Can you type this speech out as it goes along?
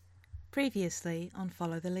Previously on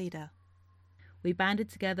Follow the Leader. We banded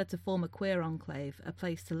together to form a queer enclave, a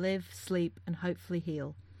place to live, sleep and hopefully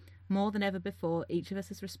heal. More than ever before, each of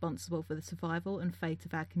us is responsible for the survival and fate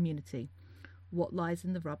of our community. What lies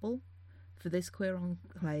in the rubble? For this queer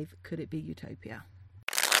enclave, could it be utopia?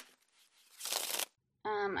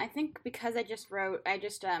 I think because I just read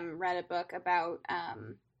a book about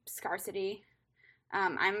scarcity.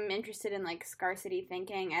 I'm interested in like scarcity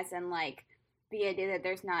thinking, as in like the idea that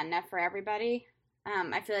there's not enough for everybody.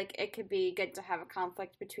 I feel like it could be good to have a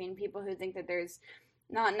conflict between people who think that there's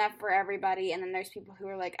not enough for everybody, and then there's people who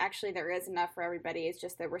are like, actually there is enough for everybody, it's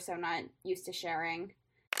just that we're so not used to sharing.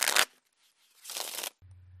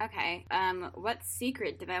 Okay, what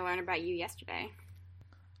secret did I learn about you yesterday?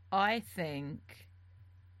 I think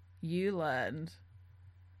you learned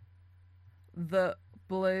that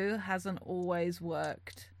Blue hasn't always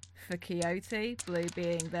worked for Quixote, Blue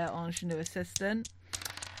being their ingenue assistant.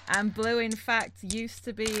 And Blue, in fact, used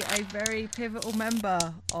to be a very pivotal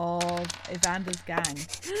member of Evander's gang.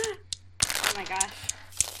 Oh my gosh.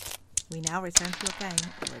 We now return to your game,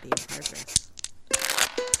 already in progress.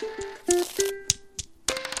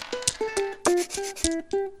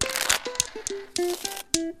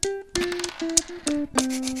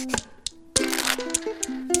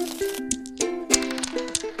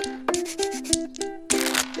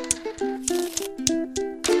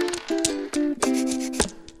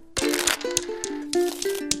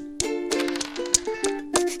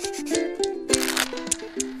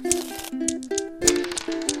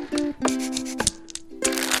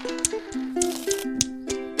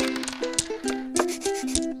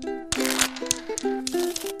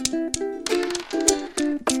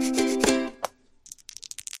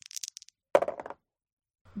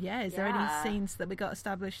 Yeah, is there any scenes that we got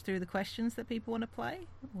established through the questions that people want to play?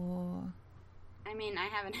 Or I mean, I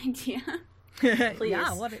have an idea. Please.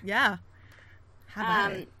 Yeah. How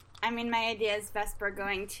about it? I mean, my idea is Vesper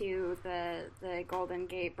going to the Golden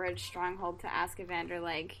Gate Bridge stronghold to ask Evander,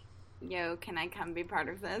 like, yo, can I come be part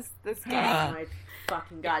of this gang? Oh my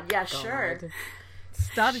fucking god. Yeah, sure.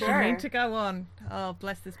 Started your name to go on. Oh,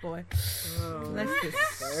 bless this boy. Oh. Bless this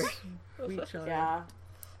sweet child. Yeah.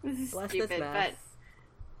 This is Bless stupid, this mess. but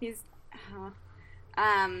he's...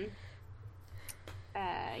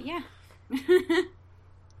 yeah.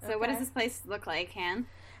 So what does this place look like, Han?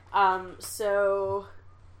 So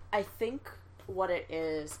I think what it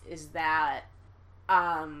is that,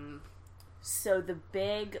 so the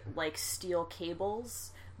big, like, steel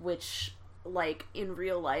cables, which, like, in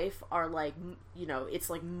real life are, like, you know, it's,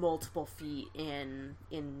 like, multiple feet in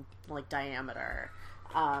like, diameter,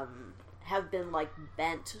 have been, like,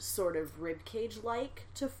 bent sort of ribcage-like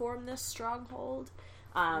to form this stronghold.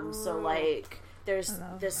 So, like, there's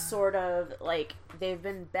this sort of, like, they've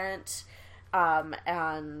been bent,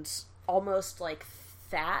 and almost, like,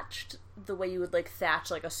 thatched the way you would, like,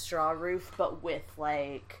 thatch, like, a straw roof, but with,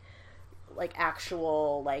 like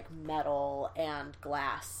actual, like, metal and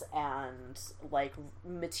glass and, like,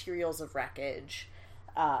 materials of wreckage.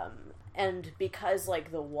 And because,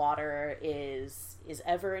 like, the water is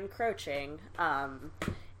ever encroaching,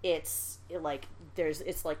 it's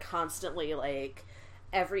like constantly, like,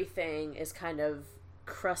 everything is kind of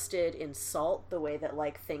crusted in salt the way that,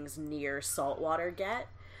 like, things near salt water get.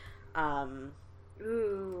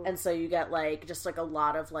 Ooh. And so you get, like, just, like, a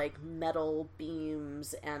lot of, like, metal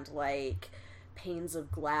beams and, like, panes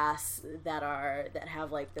of glass that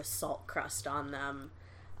have, like, this salt crust on them.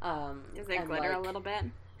 Does it glitter, like, a little bit?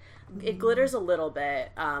 It glitters a little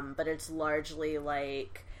bit, but it's largely,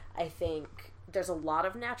 like, I think there's a lot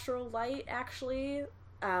of natural light, actually,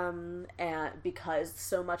 and because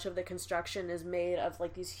so much of the construction is made of,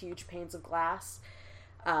 like, these huge panes of glass,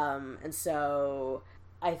 and so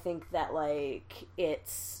I think that, like,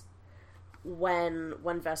 it's when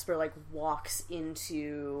Vesper, like, walks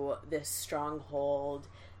into this stronghold,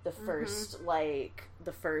 the first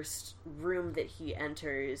room that he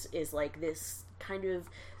enters is, like, this kind of,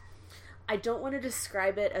 I don't want to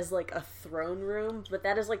describe it as, like, a throne room, but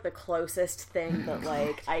that is, like, the closest thing that,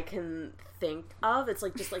 like, I can think of. It's,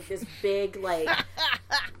 like, just, like, this big, like,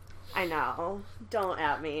 I know. Don't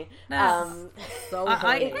at me. No. So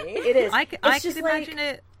funny. It is. I it's could just imagine like,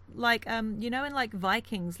 it like, you know, in, like,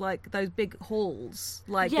 Vikings, like, those big halls,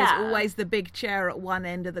 like, Yeah. there's always the big chair at one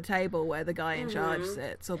end of the table where the guy in charge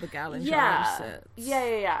sits, or the gal in charge sits.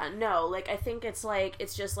 Yeah. No, like, I think it's, like,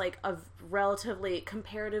 it's just, like, a relatively,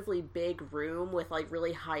 comparatively big room with, like,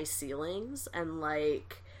 really high ceilings, and,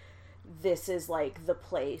 like, this is, like, the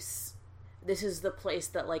place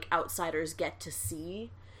that, like, outsiders get to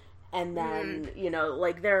see, And then, you know,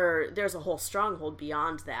 like, there's a whole stronghold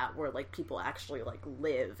beyond that where, like, people actually, like,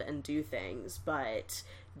 live and do things, but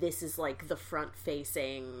this is, like, the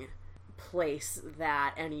front-facing place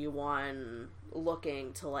that anyone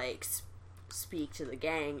looking to, like, speak to the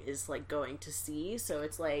gang is, like, going to see. So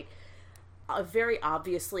it's, like, very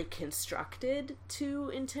obviously constructed to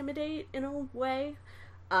intimidate in a way.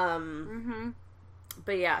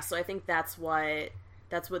 But yeah, so I think that's what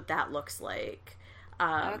that looks like.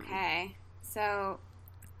 Okay, so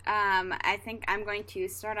I think I'm going to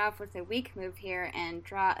start off with a weak move here and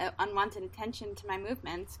draw unwanted attention to my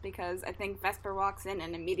movements, because I think Vesper walks in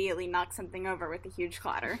and immediately knocks something over with a huge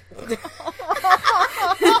clatter.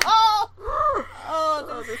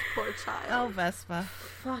 Oh, this poor child. Oh, Vesper.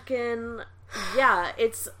 Fucking... Yeah,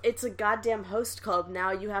 it's a goddamn host club.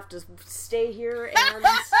 Now you have to stay here and...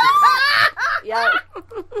 Yeah.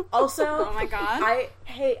 Also... Oh my god.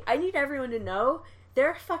 I need everyone to know,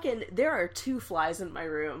 there are 2 flies in my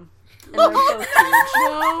room. And they're both huge.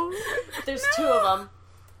 No. There's 2 of them.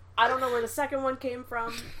 I don't know where the second one came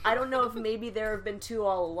from. I don't know if maybe there have been 2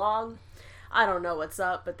 all along. I don't know what's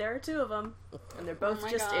up, but there are 2 of them. And they're both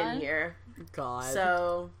just God. in here. God.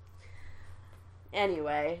 So...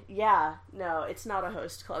 Anyway, yeah, no, it's not a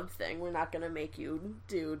host club thing. We're not gonna make you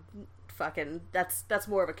do fucking... That's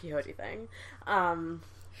more of a Quixote thing.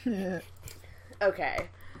 Okay.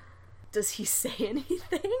 Does he say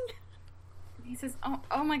anything? He says,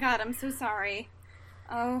 oh my god, I'm so sorry.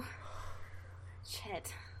 Oh,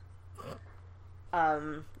 shit.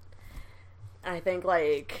 I think,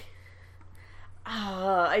 like...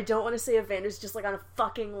 I don't want to say Evander's just, like, on a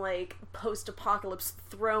fucking, like, post-apocalypse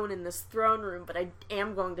throne in this throne room, but I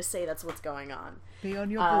am going to say that's what's going on. Be on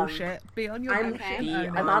your bullshit. Be on your bullshit.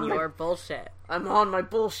 I'm on your bullshit. I'm on my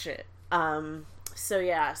bullshit. So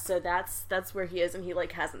yeah, so that's where he is, and he,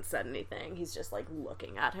 like, hasn't said anything. He's just, like,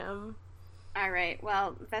 looking at him. Alright,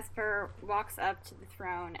 well, Vesper walks up to the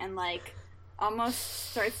throne and, like, almost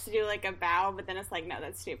starts to do, like, a bow, but then it's like, no,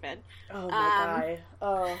 that's stupid. Oh my god.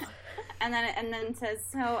 Oh. And then says,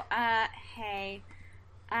 so, hey,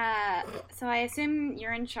 so I assume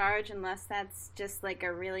you're in charge, unless that's just, like,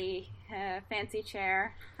 a really fancy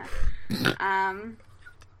chair.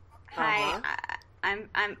 Hi,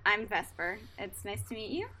 I'm Vesper. It's nice to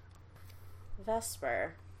meet you.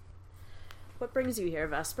 Vesper. What brings you here,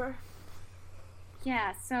 Vesper?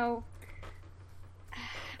 Yeah, so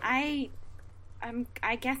I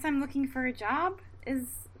guess I'm looking for a job,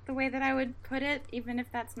 is the way that I would put it, even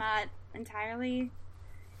if that's not entirely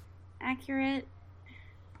accurate.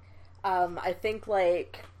 I think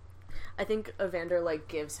Evander, like,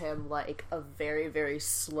 gives him, like, a very, very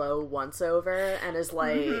slow once-over, and is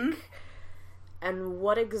like, and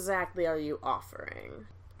what exactly are you offering?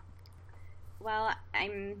 Well,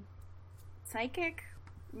 I'm psychic.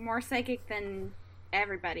 More psychic than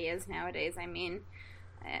everybody is nowadays, I mean.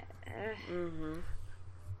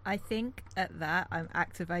 I think at that I'm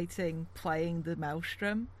activating playing the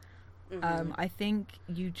Maelstrom. I think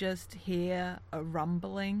you just hear a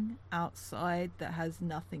rumbling outside that has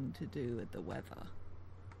nothing to do with the weather.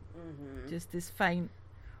 Just this faint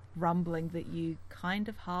rumbling that you kind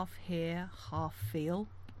of half hear, half feel.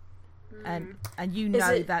 And you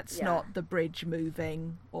know that's not the bridge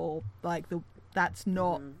moving, or like that's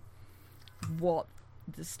not what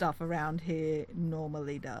the stuff around here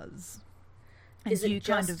normally does. And is it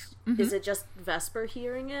just Vesper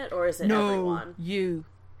hearing it, or is it everyone? You.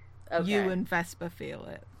 Okay. You and Vesper feel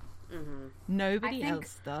it. Nobody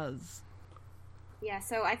else does. Yeah,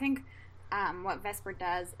 so I think what Vesper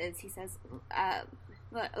does is he says,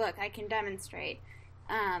 look, I can demonstrate.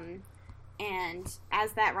 And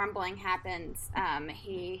as that rumbling happens,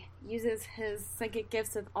 he uses his psychic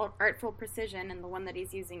gifts of artful precision, and the one that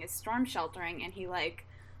he's using is storm sheltering, and he, like,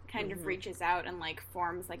 kind of reaches out and, like,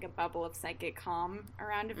 forms, like, a bubble of psychic calm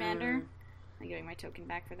around Evander. I'm giving my token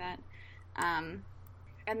back for that.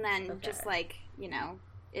 And then just, like, you know,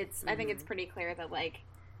 it's I think it's pretty clear that, like,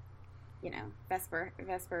 you know, Vesper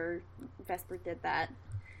did that.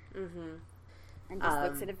 And just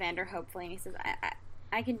looks at Evander hopefully, and he says,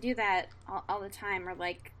 I can do that all the time, or,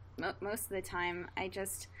 like, most of the time. I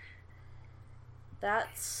just...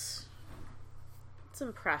 It's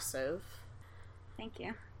impressive. Thank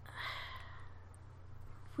you.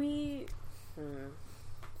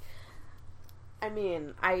 I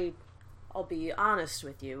mean, I'll be honest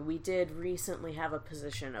with you. We did recently have a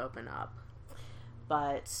position open up,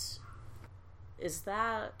 but is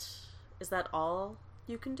that all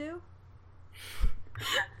you can do?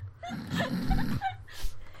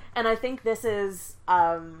 And I think this is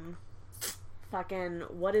fucking,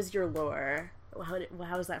 what is your lore?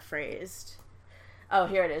 How is that phrased? Oh,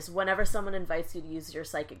 here it is. Whenever someone invites you to use your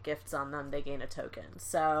psychic gifts on them, they gain a token.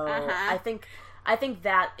 So I think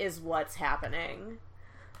that is what's happening.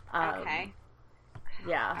 Okay.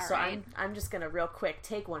 Yeah. All so right. I'm just gonna real quick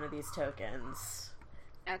take one of these tokens.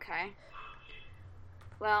 Okay.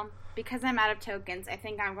 Well, because I'm out of tokens, I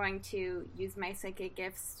think I'm going to use my psychic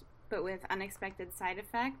gifts, but with unexpected side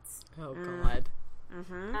effects. Oh God.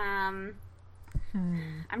 Mm-hmm.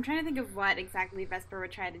 I'm trying to think of what exactly Vesper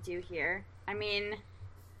would try to do here. I mean,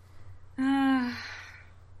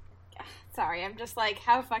 sorry, I'm just like,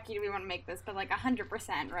 how fucky do we want to make this? But like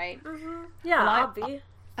 100%, right? Mm-hmm. Yeah, Well, I'll be.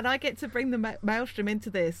 And I get to bring the Maelstrom into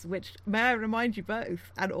this, which, may I remind you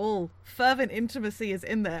both, and all, fervent intimacy is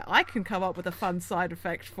in there. I can come up with a fun side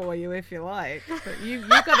effect for you if you like, but you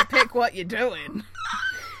got to pick what you're doing.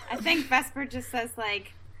 I think Vesper just says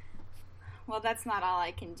like, well, that's not all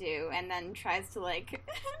I can do, and then tries to like,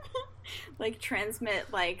 like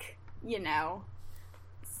transmit like, you know,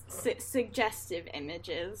 suggestive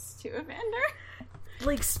images to Evander.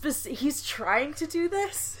 Like, he's trying to do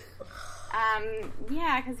this?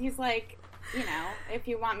 Yeah, because he's like, you know, if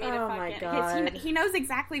you want me to Oh my fucking... God. He knows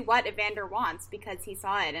exactly what Evander wants because he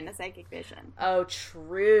saw it in a psychic vision. Oh,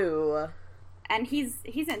 true. And he's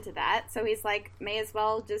into that, so he's like, may as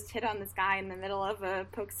well just hit on this guy in the middle of a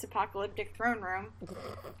post-apocalyptic throne room.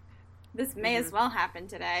 This may as well happen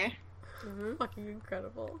today. Fucking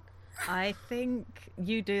incredible. I think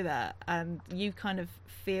you do that, and you kind of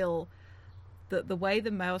feel that the way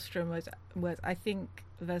the Maelstrom was I think,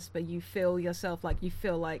 Vesper, you feel yourself like,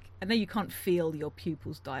 I know you can't feel your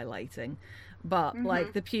pupils dilating, but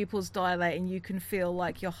like the pupils dilate and you can feel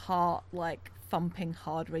like your heart like thumping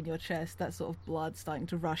harder in your chest, that sort of blood starting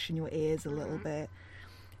to rush in your ears a little bit.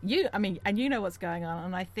 And you know what's going on,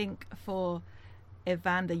 and I think for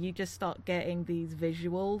Evander, you just start getting these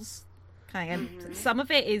visuals. And some of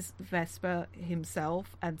it is Vesper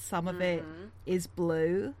himself, and some of it is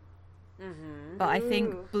Blue. But I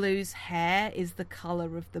think Blue's hair is the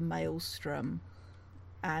colour of the Maelstrom.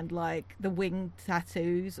 And, like, the wing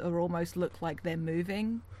tattoos are almost look like they're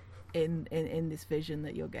moving in this vision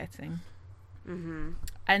that you're getting.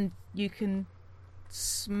 And you can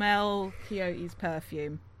smell Quixote's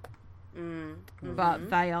perfume. But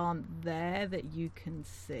they aren't there that you can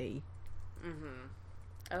see.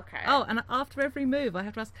 Okay. Oh, and after every move, I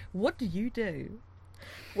have to ask, what do you do?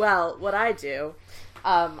 Well, what I do,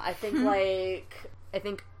 I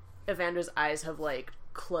think Evander's eyes have, like,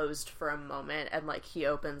 closed for a moment, and, like, he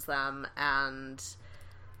opens them, and,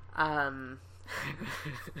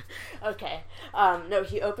 okay. No,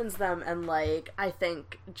 he opens them, and, like, I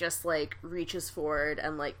think just, like, reaches forward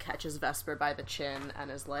and, like, catches Vesper by the chin, and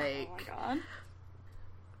is like... Oh my god.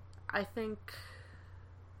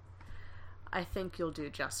 I think you'll do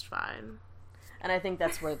just fine. And I think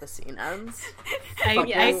that's where the scene ends.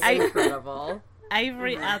 Incredible.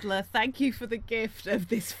 Avery Adler, thank you for the gift of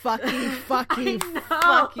this fucking It's game.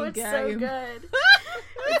 so good.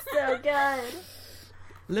 It's so good.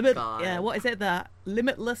 Yeah, what is it? The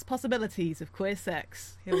limitless possibilities of queer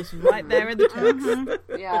sex. It was right there in the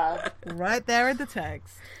text. Yeah. Right there in the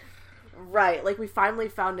text. Right, like we finally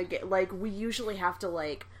found a game. Like we usually have to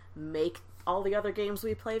like make all the other games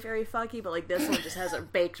we play very fucky, but like this one just has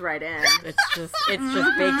it baked right in. It's just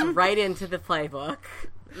baked right into the playbook.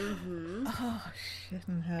 Oh shit!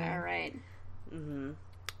 All right.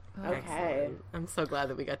 Okay. I'm so glad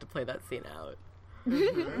that we got to play that scene out.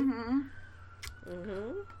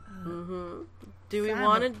 Do we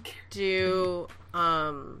want to do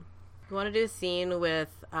a scene with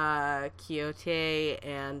Quixote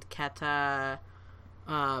and Keta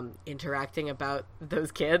interacting about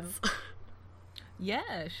those kids?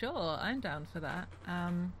 Yeah, sure. I'm down for that.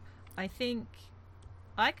 I think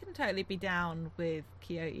I can totally be down with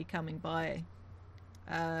Quixote coming by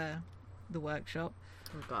the workshop.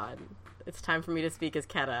 Oh god. It's time for me to speak as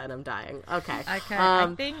Keta and I'm dying. Okay. Okay.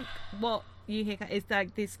 I think what you hear is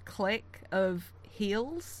like this click of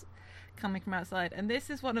heels coming from outside, and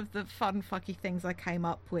this is one of the fun fucky things I came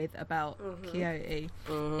up with about Quixote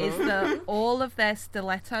is that all of their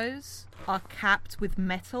stilettos are capped with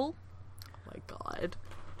metal. Oh my god.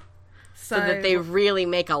 So that they really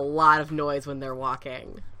make a lot of noise when they're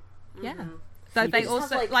walking. Yeah. So they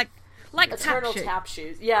also have, like eternal tap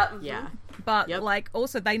shoes. Yeah. Yeah. But like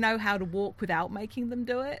also they know how to walk without making them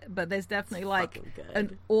do it, but there's definitely like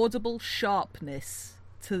an audible sharpness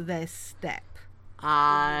to their step.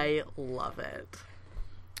 I love it.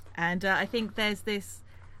 And I think there's this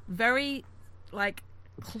very like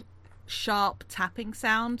sharp tapping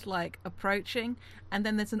sound like approaching, and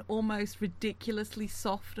then there's an almost ridiculously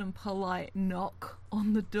soft and polite knock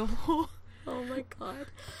on the door. Oh my god.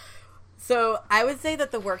 So I would say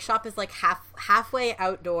that the workshop is like halfway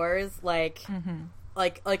outdoors, like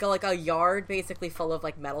like a yard basically full of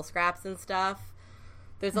like metal scraps and stuff.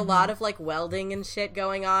 There's a lot of like welding and shit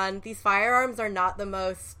going on. These firearms are not the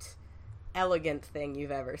most elegant thing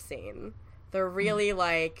you've ever seen. They're really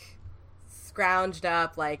like scrounged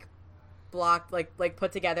up, like blocked, like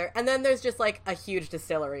put together. And then there's just like a huge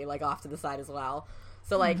distillery like off to the side as well.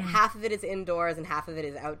 So like half of it is indoors and half of it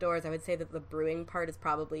is outdoors. I would say that the brewing part is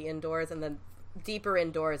probably indoors, and then deeper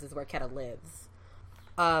indoors is where Keta lives.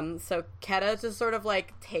 So Keta just sort of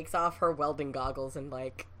like takes off her welding goggles and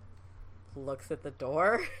like looks at the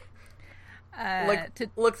door.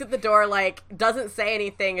 Looks at the door, like doesn't say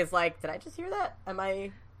anything, is like, did I just hear that? Am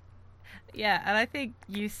I... Yeah, and I think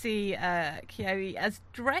you see Kiyohi as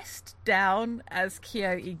dressed down as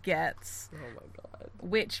Kiyohi gets. Oh my god.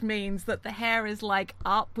 Which means that the hair is like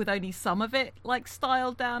up with only some of it like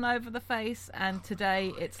styled down over the face, and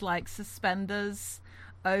today it's like suspenders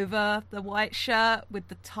over the white shirt with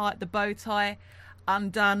the bow tie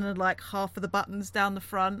undone, and like half of the buttons down the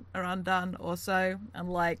front are undone or so, and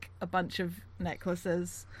like a bunch of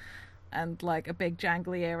necklaces and like a big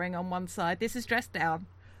jangly earring on one side. This is dressed down.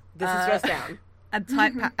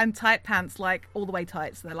 And tight pants, like all the way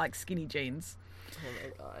tight, so they're like skinny jeans. Oh my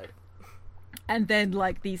god. And then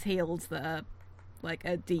like these heels that are like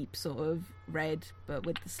a deep sort of red, but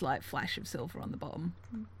with the slight flash of silver on the bottom.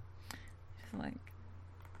 Just like...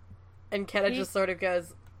 And Keta just sort of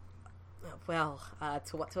goes, well,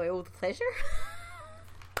 to what do I owe the pleasure?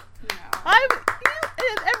 No.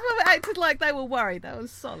 Everyone acted like they were worried. That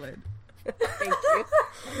was solid. Thank you.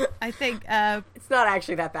 I think it's not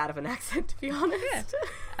actually that bad of an accent, to be honest.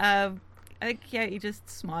 Yeah. I think Kiyohi just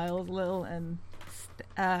smiles a little and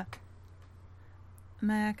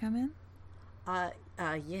may I come in?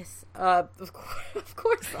 Yes. Of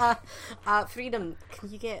course. Freedom,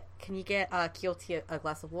 can you get Kiyohi a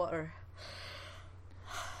glass of water?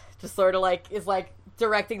 Just sort of like is like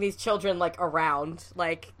directing these children like around,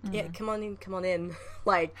 like yeah, come on in.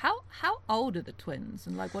 Like how old are the twins,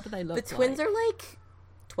 and like what do they look like? The twins are like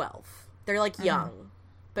 12. They're like young,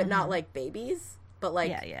 but not like babies, but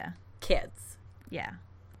like kids. Yeah.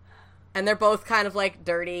 And they're both kind of like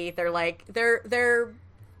dirty. They're like they're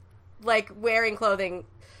like wearing clothing.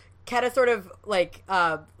 Keta sort of like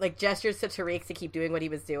gestures to Tariq to keep doing what he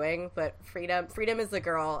was doing, but Freedom is the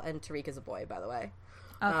girl and Tariq is a boy, by the way.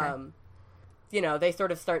 Okay. You know, they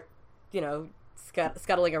sort of start, you know,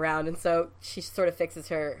 scuttling around, and so she sort of fixes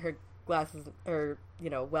her glasses, her,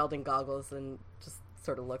 you know, welding goggles, and just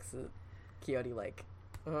sort of looks at Kiyohi like,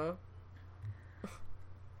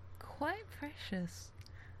 Quite precious.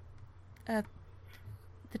 The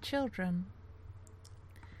children.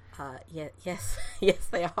 Yes,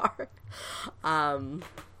 they are.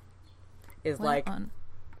 Is Where like, on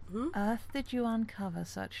earth did you uncover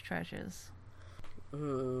such treasures?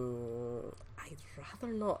 I'd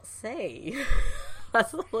rather not say.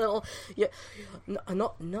 That's a little,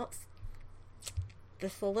 not.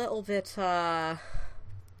 Just a little bit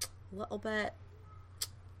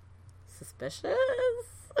suspicious.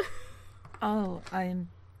 Oh, I'm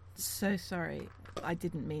so sorry. I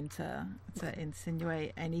didn't mean to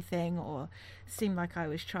insinuate anything or seem like I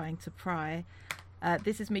was trying to pry.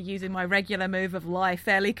 This is me using my regular move of lie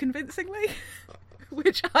fairly convincingly,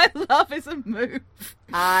 which I love as a move.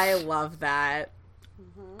 I love that.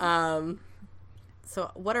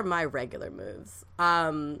 So what are my regular moves?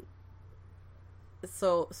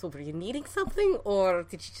 So were you needing something, or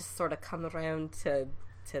did you just sort of come around to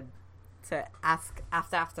ask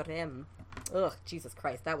after him? Ugh, Jesus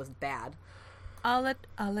Christ, that was bad. I'll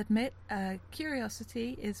admit,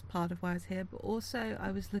 curiosity is part of why I was here, but also I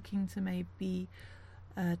was looking to maybe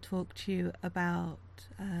talk to you about,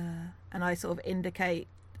 and I sort of indicate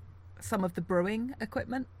some of the brewing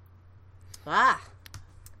equipment. Well,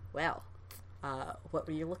 what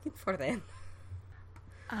were you looking for then?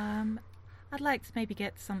 I'd like to maybe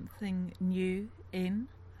get something new in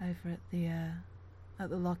over at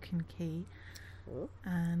the Lock and Key. Ooh.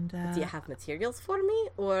 And do you have materials for me,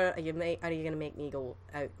 or are you going to make me go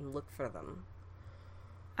out and look for them?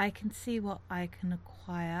 I can see what I can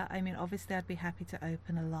acquire. I mean, obviously, I'd be happy to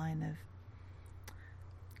open a line of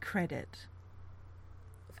credit.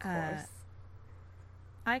 Of course.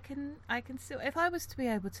 I can still, if I was to be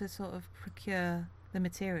able to sort of procure the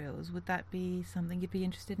materials, would that be something you'd be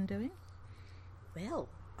interested in doing? Well,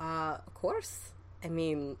 of course. I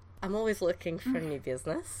mean, I'm always looking for new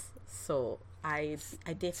business, so I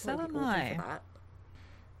definitely So be am open I. for that.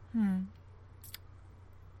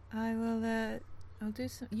 I will, I'll do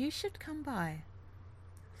some, you should come by.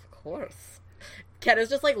 Of course. Keta's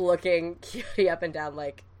just like looking Kiyohi up and down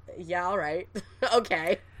like, Yeah, all right.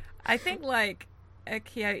 Okay. I think like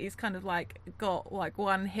Quixote's kind of like got like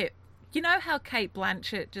one hit. You know how Kate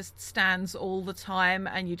Blanchett just stands all the time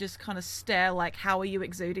and you just kind of stare like, how are you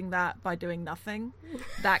exuding that by doing nothing?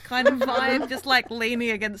 That kind of vibe, just like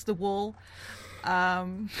leaning against the wall.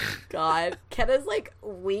 God, Kenna's like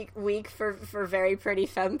weak for very pretty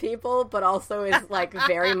femme people, but also is like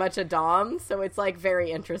very much a dom, so it's like very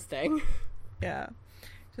interesting. Yeah,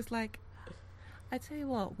 just like, I tell you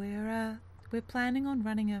what, we're planning on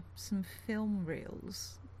running some film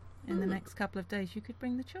reels in the next couple of days. You could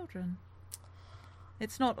bring the children.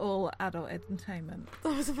 It's not all adult entertainment.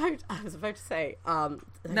 I was about to say. No,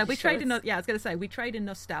 we trade in. Yeah, I was going to say we trade in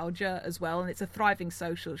nostalgia as well, and it's a thriving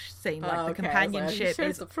social scene. Like the companionship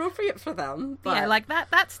is appropriate for them. But... Yeah, like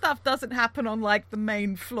that stuff doesn't happen on like the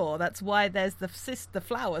main floor. That's why there's the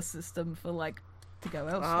flower system for like to go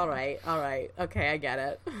elsewhere. All right. Okay, I get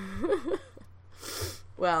it.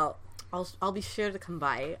 Well, I'll be sure to come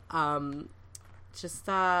by. Just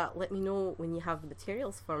let me know when you have the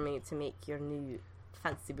materials for me to make your new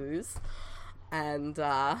fancy booze, and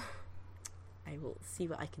I will see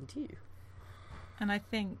what I can do. And I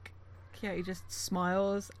think Quixote just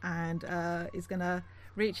smiles and is gonna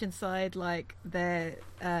reach inside like their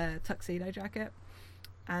tuxedo jacket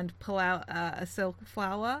and pull out a silk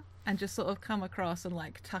flower and just sort of come across and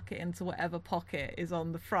like tuck it into whatever pocket is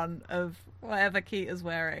on the front of whatever Kita's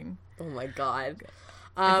wearing. Oh my god.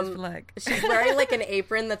 She's wearing like an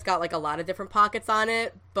apron that's got like a lot of different pockets on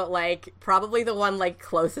it, but like probably the one like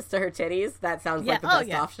closest to her titties. That sounds like the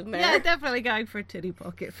best option there. Yeah, definitely going for a titty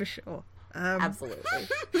pocket for sure. Absolutely.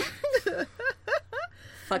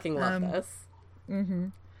 Fucking love this. Mm-hmm.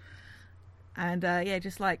 And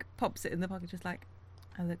just like pops it in the pocket, just like,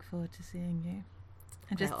 I look forward to seeing you.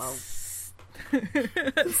 And just Ken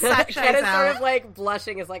is sort of like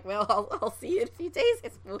blushing. Is like, well, I'll see you in a few days, I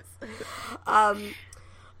suppose.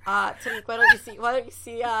 Tariq, why don't you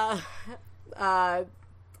see our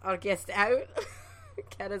guest out?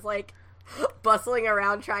 Ken is like bustling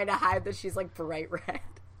around trying to hide that she's like bright red.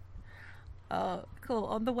 Cool.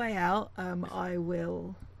 On the way out, I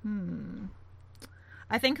will.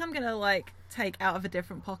 I think I'm gonna like take out of a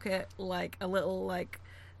different pocket like a little like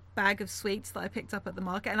bag of sweets that I picked up at the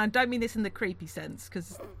market, and I don't mean this in the creepy sense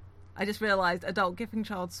because I just realised adult giving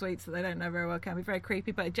child sweets that they don't know very well can be very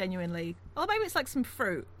creepy, but genuinely, maybe it's like some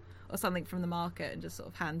fruit or something from the market, and just sort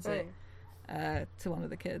of hands it to one of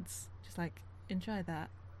the kids, just like, enjoy that,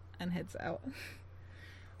 and heads out.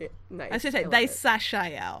 Nice. I should say they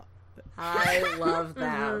sashay out. I love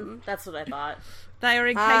them. That's what I thought. They are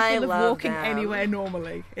incapable of walking anywhere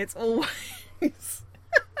normally. It's always.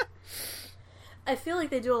 I feel like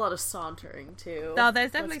they do a lot of sauntering too. No,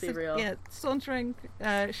 there's definitely some real. Yeah, sauntering.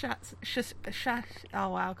 Oh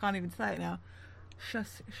wow, I can't even say it now.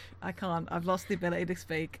 I can't. I've lost the ability to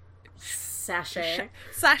speak. Sachet.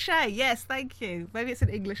 Sachet. Yes, thank you. Maybe it's an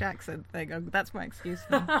English accent thing. That's my excuse.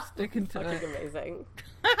 I'm sticking to it. Amazing.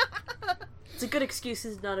 It's a good excuse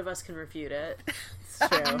because none of us can refute it. It's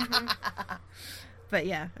true. But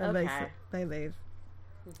yeah, okay. they leave.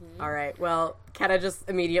 Mm-hmm. All right. Well, Kenna just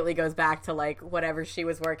immediately goes back to like whatever she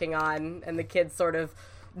was working on, and the kids sort of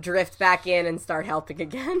drift back in and start helping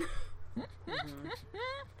again. Mm-hmm.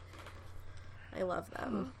 I love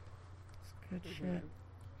them. Good shit.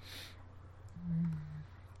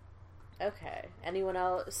 Okay. Anyone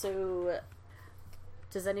else? So,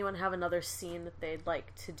 does anyone have another scene that they'd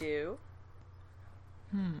like to do?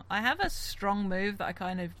 I have a strong move that I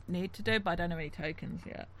kind of need to do, but I don't have any tokens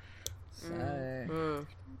yet. So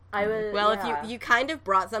I would. Well, if you kind of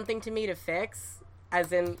brought something to me to fix,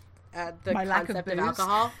 as in the My concept of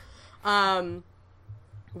alcohol,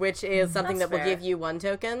 which is something that will give you one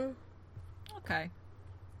token. Okay.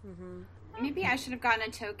 Mm-hmm. Maybe I should have gotten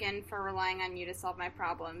a token for relying on you to solve my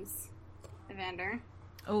problems, Evander.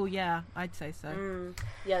 Oh yeah, I'd say so.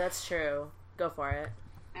 Yeah, that's true. Go for it.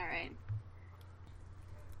 All right.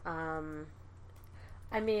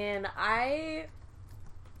 I mean, I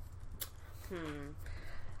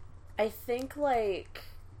think, like,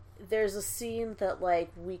 there's a scene that, like,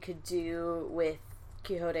 we could do with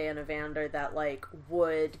Quixote and Evander that, like,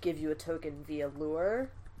 would give you a token via lure.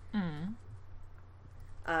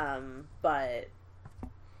 But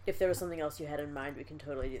if there was something else you had in mind, we can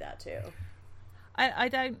totally do that, too. I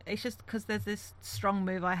don't... It's just because there's this strong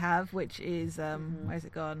move I have, which is... Where's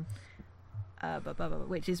it gone?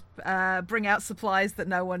 Which is bring out supplies that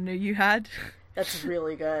no one knew you had. That's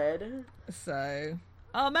really good. So...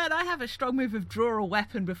 Oh man, I have a strong move of draw a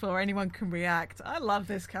weapon before anyone can react. I love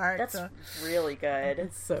this character. That's really good.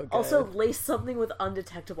 It's so good. Also, lace something with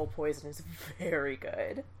undetectable poison is very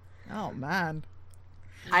good. Oh man.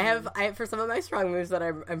 I for some of my strong moves that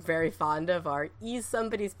I'm very fond of are ease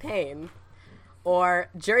somebody's pain, or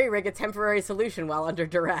jury rig a temporary solution while under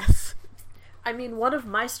duress. I mean, one of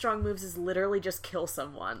my strong moves is literally just kill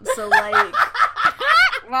someone. So, like...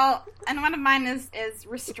 Well, and one of mine is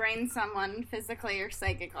restrain someone physically or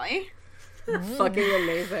psychically. Fucking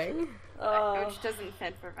amazing. Which doesn't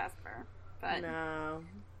fit for Vesper. But, no.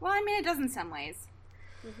 Well, I mean, it does in some ways.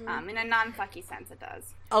 In a non-fucky sense, it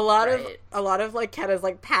does. A lot of like Ketta's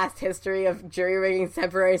like past history of jury rigging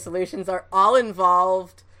temporary solutions are all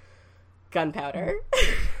involved gunpowder.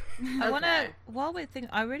 I want to, while we're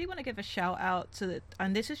thinking, I really want to give a shout out to the,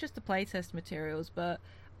 and this is just the playtest materials, but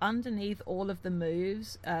underneath all of the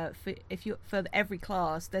moves, for every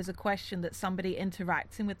class, there's a question that somebody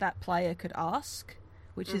interacting with that player could ask,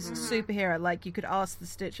 which is superhero. Like, you could ask the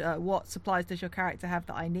Stitcher, what supplies does your character have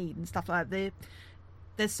that I need, and stuff like that.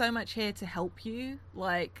 There's so much here to help you,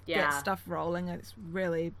 like, get stuff rolling. It's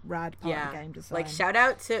really rad part of the game design. Like, shout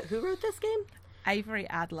out to, who wrote this game? Avery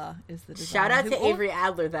Adler is the designer. Shout out to Avery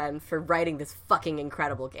Adler, then, for writing this fucking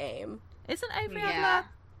incredible game. Isn't Avery Adler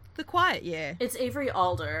The Quiet Year? It's Avery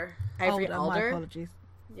Alder. Avery My Alder? apologies.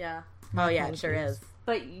 Yeah. It sure is.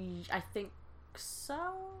 But I think so?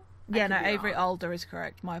 Yeah, no, Avery Alder is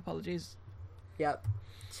correct. My apologies. Yep.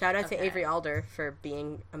 Shout out to Avery Alder for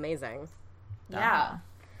being amazing. Yeah.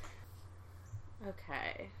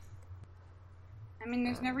 Okay. I mean,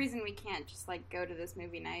 there's no reason we can't just, like, go to this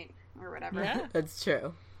movie night or whatever. Yeah. That's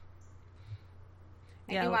true.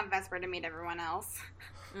 I do want Vesper to meet everyone else.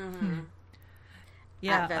 Mm-hmm.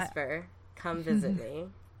 Yeah. At Vesper, come visit me.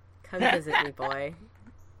 Come visit me, boy.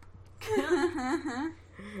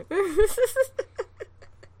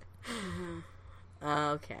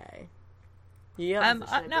 Okay. Yep.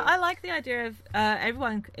 I like the idea of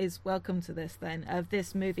everyone is welcome to this then, of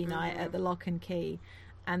this movie night at the Lock and Key,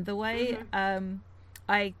 and the way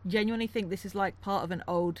I genuinely think this is like part of an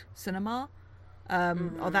old cinema,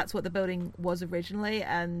 or that's what the building was originally,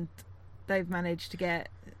 and they've managed to get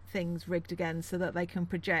things rigged again so that they can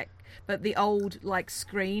project, but the old like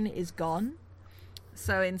screen is gone,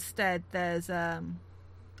 so instead there's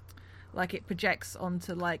like it projects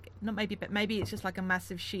onto like, not maybe, but maybe it's just like a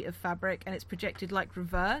massive sheet of fabric and it's projected like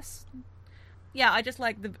reverse. Yeah, I just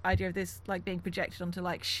like the idea of this like being projected onto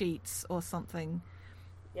like sheets or something.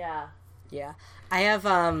 Yeah. Yeah. I have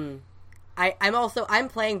I'm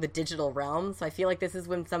playing the digital realm, so I feel like this is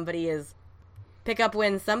when somebody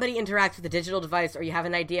interacts with a digital device, or you have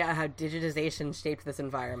an idea of how digitization shaped this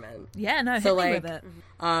environment. Yeah, no, hit me with it.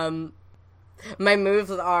 My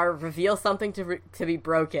moves are reveal something to be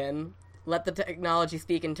broken, let the technology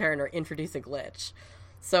speak in turn, or introduce a glitch.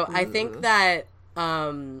 So I think that,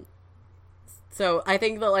 like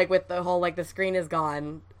with the whole like the screen is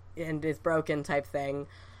gone and is broken type thing,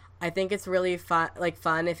 I think it's really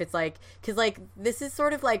fun if it's like, because like this is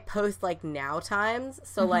sort of like post like now times,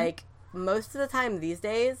 so like most of the time these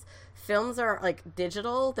days films are like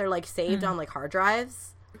digital, they're like saved on like hard drives.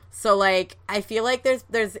 So, like, I feel like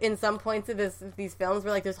there's in some points of these films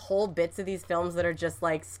where, like, there's whole bits of these films that are just,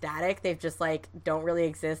 like, static. They've just, like, don't really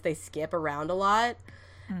exist. They skip around a lot.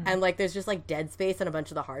 And, like, there's just, like, dead space on a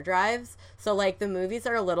bunch of the hard drives. So, like, the movies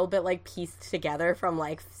are a little bit, like, pieced together from,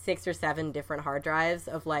 like, 6 or 7 different hard drives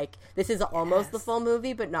of, like, this is almost the full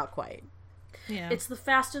movie, but not quite. Yeah. It's the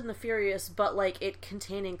Fast and the Furious, but, like, it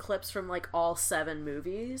containing clips from, like, all 7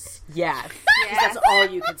 movies. Yeah. Yeah. That's all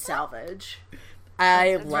you could salvage.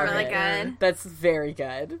 I That's love really it. good. That's very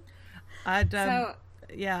good. I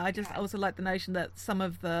just also like the notion that some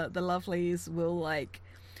of the lovelies will like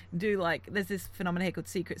do like, there's this phenomenon here called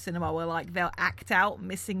secret cinema where like they'll act out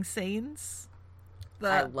missing scenes.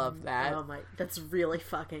 I love that. Oh my, that's really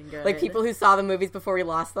fucking good. Like people who saw the movies before we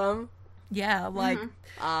lost them. Yeah, like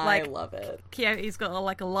I love it. Quixote's got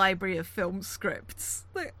like a library of film scripts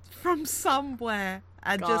from somewhere,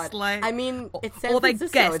 and God. just like, I mean, it's San or they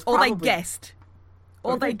Francisco. guessed, It's or they probably... guessed.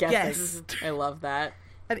 Or they guessed. I love that.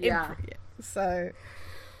 And Yeah. So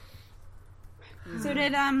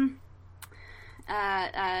did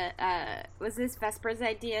was this Vesper's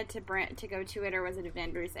idea to go to it, or was it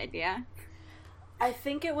Evander's idea? I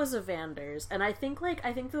think it was Evander's, and I think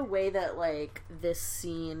the way that like this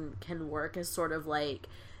scene can work is sort of like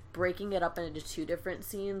breaking it up into 2 different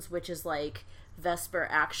scenes, which is like Vesper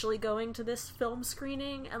actually going to this film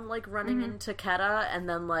screening and like running into Ketta, and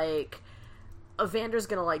then like Evander's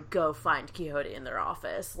gonna like go find Quixote in their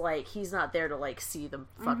office. Like he's not there to like see the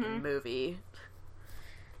fucking movie.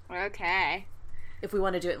 Okay. If we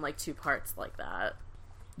want to do it in like 2 parts like that.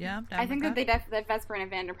 yeah, I'm down I think with that that Vesper and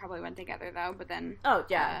Evander probably went together though, but then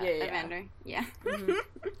Yeah. Evander, yeah.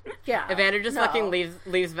 Yeah. Evander just fucking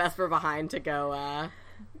leaves Vesper behind to go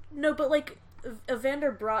No, but like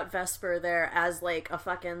Evander brought Vesper there as like a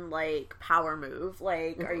fucking like power move.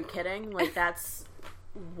 Like, are you kidding? Like, that's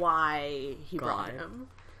why he brought him.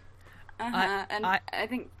 I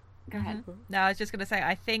think. Go ahead. No, I was just gonna say,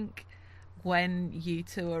 I think when you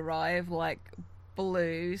two arrive, like,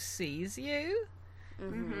 Blue sees you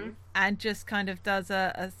and just kind of does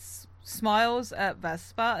smiles at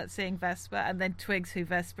Vesper, at seeing Vesper, and then twigs who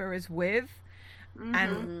Vesper is with,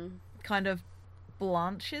 and kind of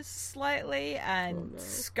blanches slightly and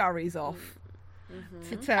scurries off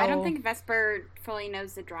to tell. I don't think Vesper fully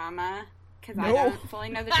knows the drama, because I don't fully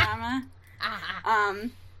know the drama.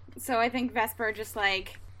 So I think Vesper just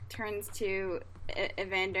like turns to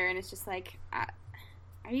Evander and is just like, are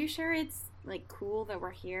you sure it's like cool that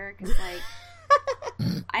we're here? Because like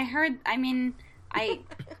I heard, I mean,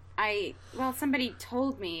 well, somebody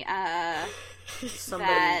told me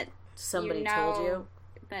somebody told you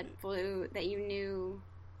that Blue, that you knew.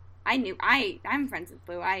 I'm friends with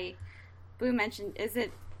Blue. Blue mentioned,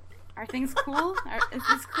 are things cool? Is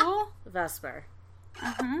this cool? Vesper.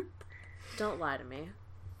 Don't lie to me.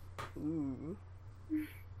 Ooh.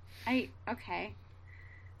 Okay.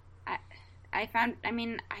 I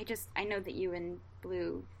know that you and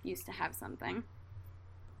Blue used to have something.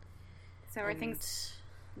 So are things,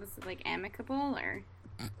 was it like amicable or?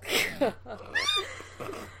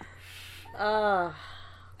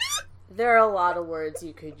 There are a lot of words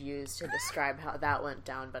you could use to describe how that went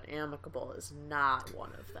down, but amicable is not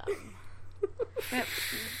one of them. But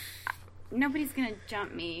nobody's gonna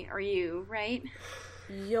jump me or you, right?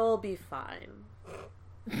 You'll be fine.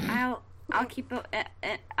 I'll keep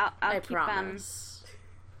I promise.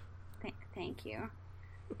 Thank you.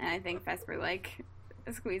 And I think Vesper like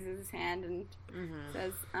squeezes his hand and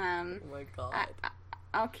says, oh my god.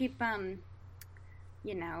 I'll keep my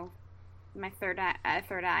third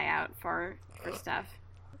eye out for stuff.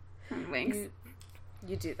 And winks.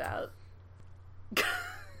 You do that.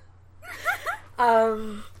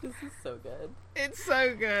 This is so good. It's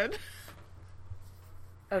so good.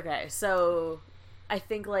 Okay, so I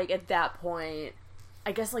think like at that point,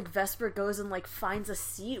 I guess like Vesper goes and like finds a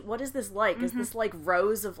seat. What is this like? Is this like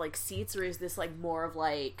rows of like seats, or is this like more of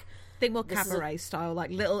like, think more cabaret style, like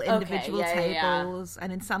little individual tables,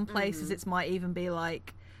 and in some places it might even be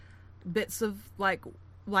like bits of like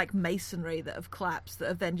masonry that have collapsed that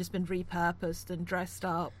have then just been repurposed and dressed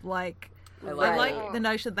up. Like, I like the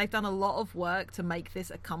notion that they've done a lot of work to make this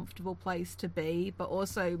a comfortable place to be, but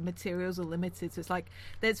also materials are limited. So it's like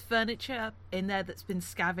there's furniture in there that's been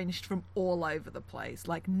scavenged from all over the place.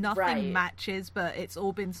 Like nothing matches, but it's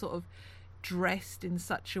all been sort of dressed in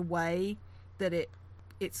such a way that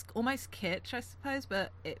it's almost kitsch, I suppose,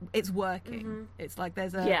 but it's working. It's like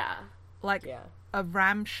there's a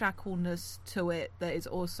ramshackleness to it that is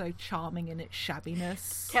also charming in its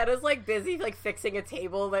shabbiness. Ketta's like busy like fixing a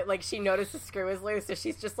table that like she noticed the screw is loose, so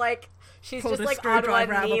she's just like on one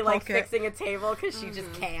knee like fixing a table because she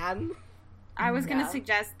just can. I was gonna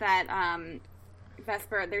suggest that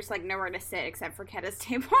Vesper, there's like nowhere to sit except for Ketta's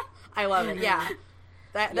table. I love it. Yeah,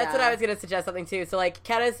 that's what I was gonna suggest something too. So like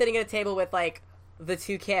Ketta's sitting at a table with like the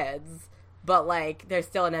two kids, but like there's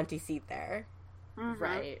still an empty seat there.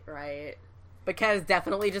 Right. But Ketta's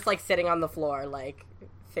definitely just like sitting on the floor, like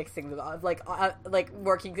fixing the like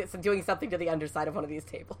working, doing something to the underside of one of these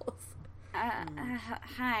tables.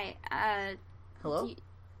 Hi. Hello.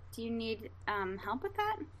 Do you need help with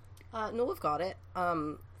that? No, we've got it.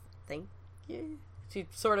 Thank you. She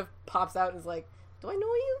sort of pops out and is like, "Do I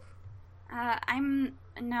know you?"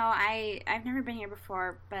 I've never been here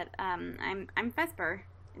before, but I'm Vesper.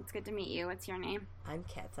 It's good to meet you. What's your name? I'm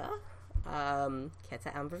Ketta.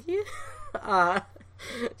 Ketta Amberview.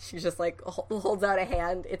 She just like holds out a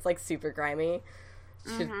hand. It's like super grimy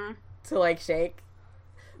to like shake.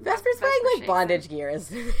 Vesper's wearing like bondage gear,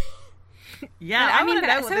 isn't it? Yeah, I want to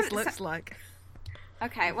know what this looks like.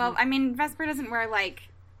 Okay, well, I mean, Vesper doesn't wear like,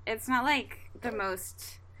 it's not like the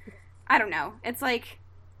most, I don't know. It's like,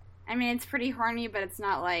 I mean, it's pretty horny, but it's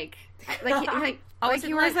not like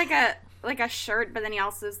he wears like a shirt, but then he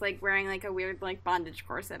also is like wearing like a weird like bondage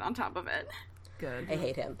corset on top of it. Good. I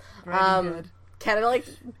hate him. Good. Kenna like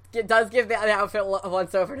does give the outfit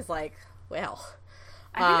once over and is like, well.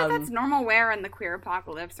 I think that's normal wear in the queer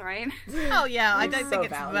apocalypse, right? Oh yeah, I don't think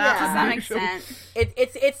it's valid. that To some unusual.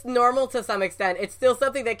 extent. It's normal to some extent. It's still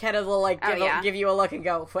something that Kenna will like give you a look and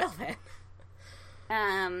go, well then.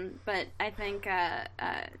 But I think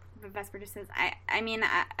Vesper just says, I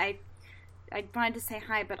wanted to say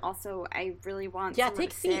hi, but also I really want someone take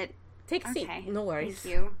to seat. sit. Take a seat. No worries.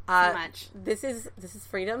 Thank you so much. This is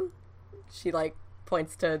Freedom. She like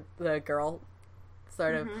points to the girl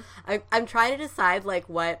sort of. I'm trying to decide, like,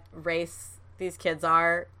 what race these kids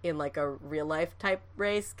are in, like, a real-life type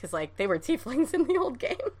race, because, like, they were tieflings in the old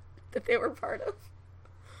game that they were part of.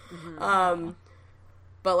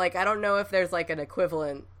 But, like, I don't know if there's, like, an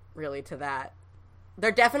equivalent, really, to that.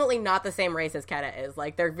 They're definitely not the same race as Keta is.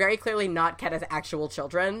 Like, they're very clearly not Keta's actual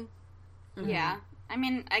children. Yeah. I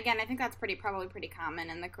mean, again, I think that's probably pretty common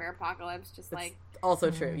in the queer apocalypse, just, like...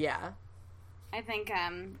 Also true, yeah. I think,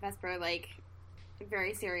 Vesper, like,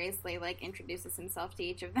 very seriously, like, introduces himself to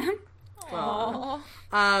each of them. Aww.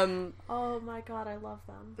 Oh my god, I love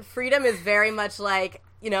them. Freedom is very much like,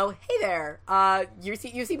 you know, hey there, you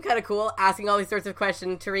seem kind of cool, asking all these sorts of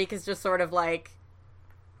questions. Tariq is just sort of, like,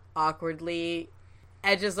 awkwardly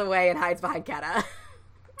edges away and hides behind Keta.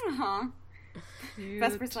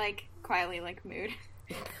 Vesper's, like, quietly, like, mood.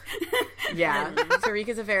 Yeah. Tariq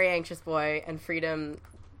is a very anxious boy, and Freedom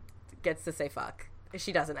gets to say fuck.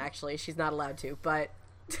 She doesn't, actually. She's not allowed to, but...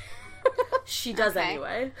 She does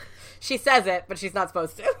anyway. She says it, but she's not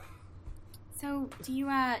supposed to. So, do you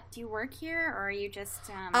work here, or are you just,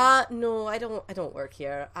 No, I don't work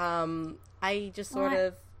here. I just sort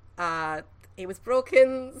of, it was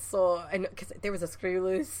broken, so, because there was a screw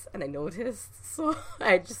loose, and I noticed, so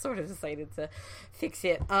I just sort of decided to fix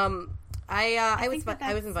it. I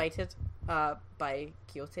was invited, by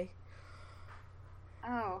Quixote.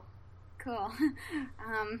 Oh, cool.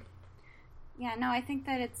 Yeah, no, I think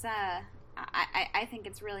that it's, I think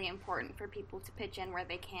it's really important for people to pitch in where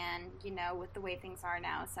they can, you know, with the way things are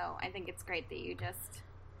now, so I think it's great that you just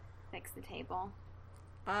fix the table.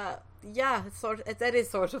 Yeah, that is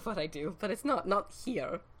sort of what I do, but it's not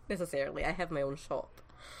here, necessarily. I have my own shop.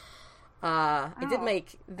 I did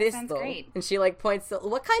make this, though. Great. And she, like, points to,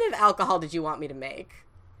 what kind of alcohol did you want me to make?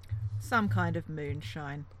 Some kind of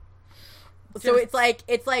moonshine. So it's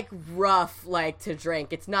like rough, like, to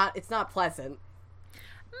drink. It's not pleasant.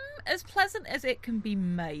 As pleasant as it can be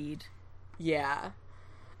made. Yeah.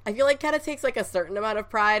 I feel like Keta takes, like, a certain amount of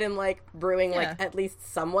pride in, like, brewing, like, at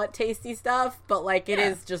least somewhat tasty stuff, but, like, it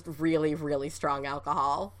is just really, really strong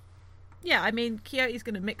alcohol. Yeah, I mean, Quixote's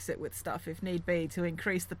going to mix it with stuff if need be to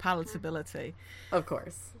increase the palatability. Of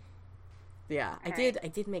course. Yeah, I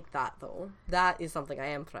did make that, though. That is something I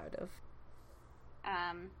am proud of.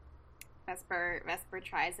 Vesper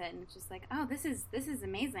tries it, and it's just like, oh, this is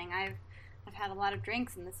amazing. I've had a lot of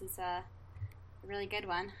drinks, and this is a really good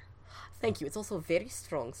one. Thank you. It's also very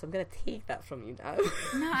strong, so I'm gonna take that from you now.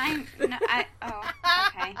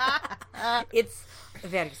 Okay. It's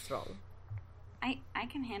very strong. I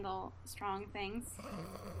can handle strong things.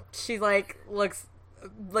 She, like, looks,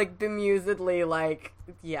 like, bemusedly like,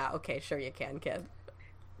 yeah, okay, sure you can, kid.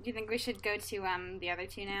 Do you think we should go to, the other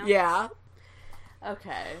two now? Yeah.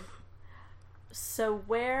 Okay. So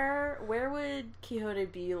where would Quixote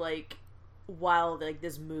be, like, while, like,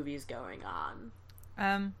 this movie's going on?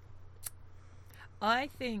 I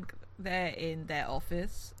think they're in their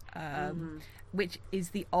office, which is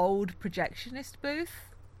the old projectionist booth.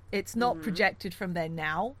 It's not projected from there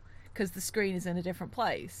now, because the screen is in a different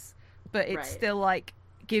place. But it still, like,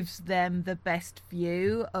 gives them the best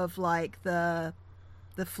view of, like, the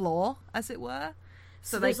floor, as it were.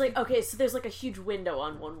 So there's, like, so there's, like, a huge window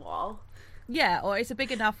on one wall. Yeah, or it's a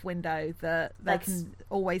big enough window that they can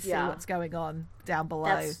always see what's going on down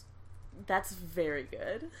below. That's very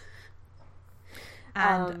good.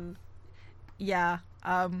 And I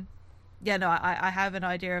have an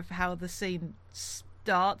idea of how the scene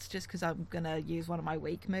starts, just because I'm gonna use one of my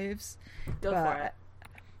weak moves. Go for it.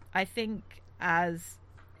 I think as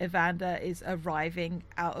Evander is arriving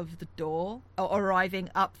out of the door, or arriving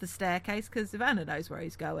up the staircase, because Evander knows where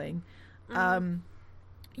he's going,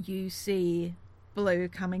 you see Blue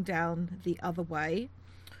coming down the other way,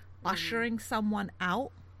 ushering someone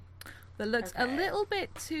out that looks a little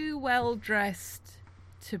bit too well dressed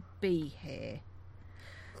to be here.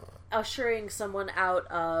 Ushering someone out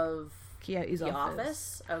of Quixote's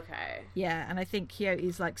office? Okay. Yeah, and I think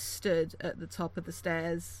Quixote's, like, stood at the top of the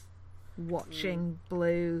stairs watching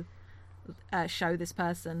Blue show this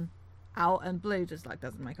person out, and Blue just, like,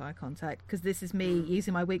 doesn't make eye contact, because this is me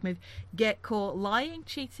using my weak move. Get caught lying,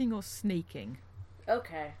 cheating, or sneaking.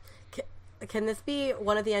 Okay. Can this be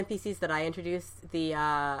one of the NPCs that I introduced?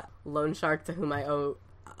 The loan shark to whom I owe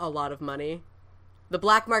a lot of money? The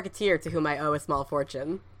black marketeer to whom I owe a small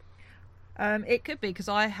fortune? It could be, because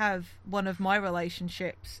I have one of my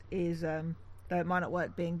relationships is, though it might not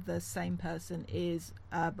work being the same person, is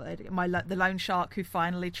the loan shark who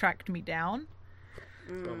finally tracked me down.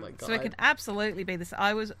 Oh my god. So it can absolutely be this.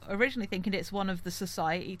 I was originally thinking it's one of the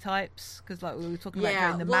society types, because, like, we were talking about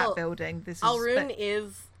during the map building. Alrune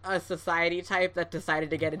is a society type that decided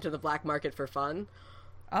to get into the black market for fun.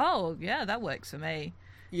 Oh, yeah, that works for me.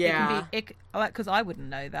 Yeah. Because I wouldn't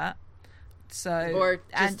know that. So, or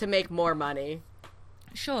just to make more money.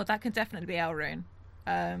 Sure, that can definitely be Elrune.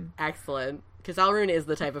 Excellent. Because Elrune is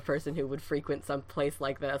the type of person who would frequent some place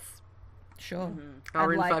like this. Sure. Mm-hmm.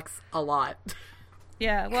 Elrune fucks a lot.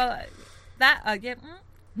 Yeah, well, that, yeah,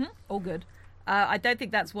 all good. I don't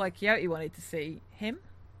think that's why Quixote wanted to see him.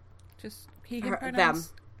 Just he, him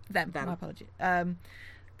pronouns. Them. My apology.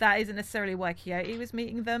 That isn't necessarily why Quixote was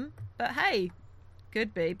meeting them, but hey,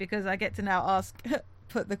 could be, because I get to now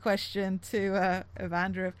put the question to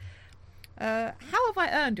Evander of, how have I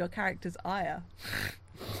earned your character's ire?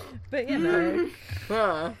 But you know,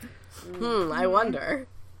 I wonder.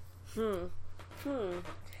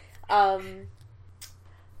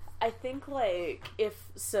 I think, like, you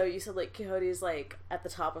said, like, Quixote's, like, at the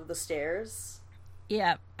top of the stairs.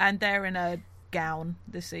 Yeah, and they're in a gown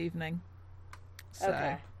this evening.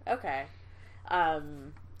 So. Okay.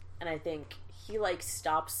 And I think he, like,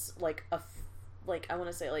 stops, like, I want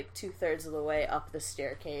to say, like, 2/3 of the way up the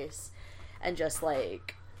staircase and just,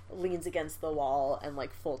 like, leans against the wall and,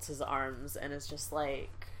 like, folds his arms and is just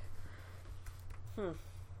like,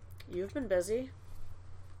 you've been busy.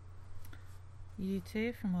 You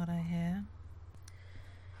too, from what I hear.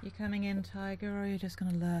 You coming in, Tiger, or are you just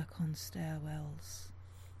going to lurk on stairwells?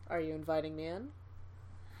 Are you inviting me in?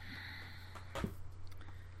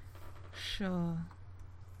 Sure.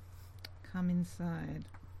 Come inside.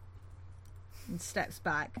 And steps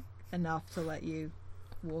back enough to let you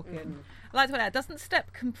walk in. I like to point out, it doesn't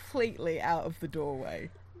step completely out of the doorway.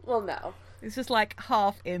 Well, no. It's just, like,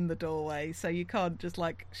 half in the doorway, so you can't just,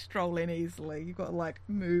 like, stroll in easily. You've got to, like,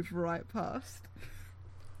 move right past.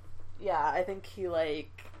 Yeah, I think he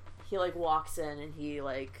walks in and he,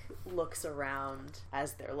 like, looks around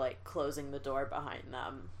as they're, like, closing the door behind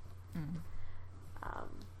them.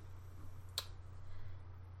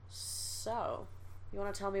 So, you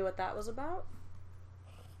want to tell me what that was about?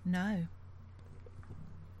 No.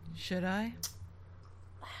 Should I?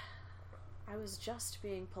 I was just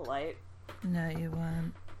being polite. No, you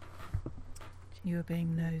weren't. You were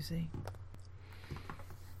being nosy.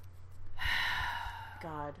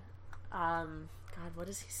 God, what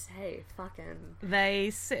does he say? Fucking.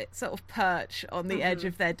 They sit sort of perch on the edge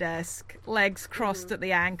of their desk, legs crossed at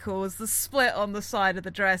the ankles, the split on the side of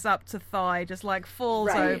the dress up to thigh just like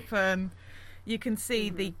falls open. You can see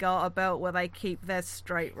the garter belt where they keep their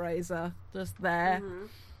straight razor just there.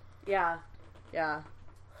 Yeah.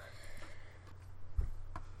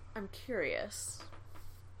 I'm curious.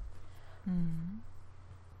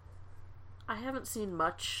 I haven't seen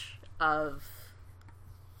much of,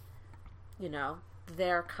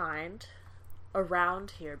 their kind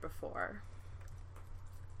around here before.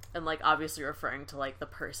 And, like, obviously referring to, like, the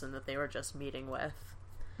person that they were just meeting with.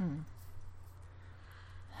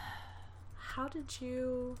 How did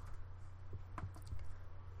you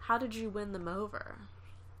win them over?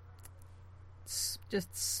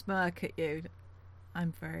 Just smirk at you.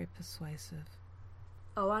 I'm very persuasive.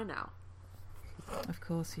 Oh, I know. Of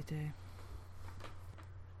course you do.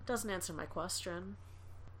 Doesn't answer my question.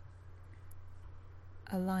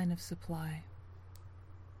 A line of supply.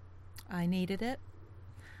 I needed it.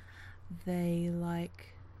 They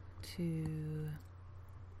like to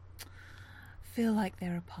feel like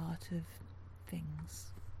they're a part of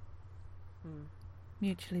things.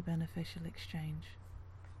 Mutually beneficial exchange.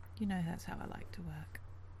 You know that's how I like to work.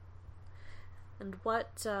 And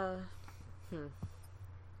what's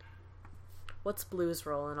Blue's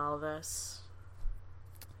role in all this?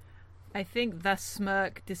 I think the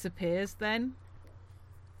smirk disappears then.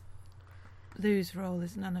 Blue's role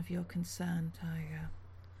is none of your concern, Tiger.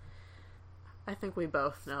 I think we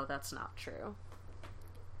both know that's not true.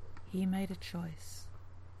 He made a choice.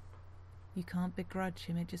 You can't begrudge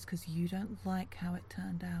him it just because you don't like how it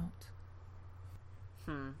turned out.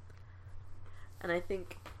 And I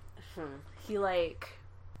think he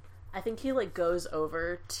goes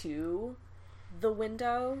over to the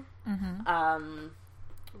window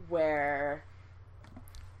where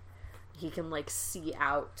he can, like, see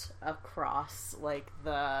out across, like,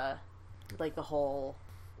 the whole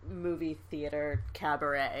movie theater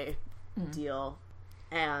cabaret deal,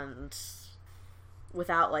 and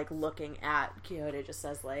without, like, looking at Quixote, just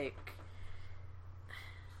says, like,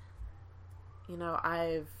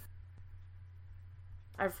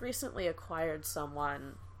 I've recently acquired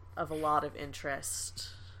someone of a lot of interest,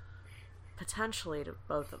 potentially to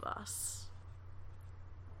both of us.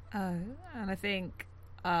 Oh, and I think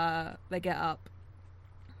they get up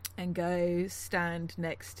and go stand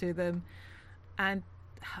next to them, and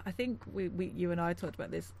I think you and I talked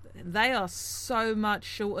about this. They are so much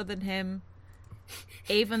shorter than him,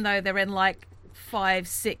 even though they're in like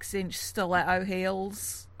 5-6 inch stiletto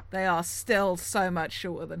heels. They are still so much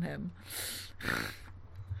shorter than him.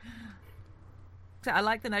 So I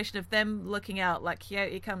like the notion of them looking out, like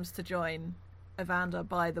Quixote comes to join Evander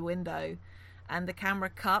by the window, and the camera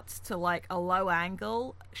cuts to like a low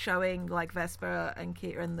angle showing like Vesper and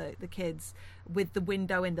Kira and the kids with the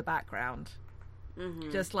window in the background.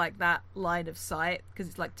 Mm-hmm. Just like that line of sight, because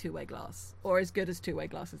it's like two-way glass, or as good as two-way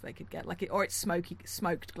glass as they could get, like or it's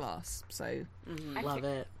smoked glass. So love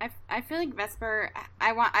it. I feel like Vesper.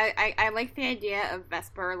 I like the idea of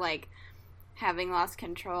Vesper like having lost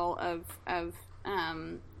control of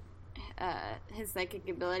his psychic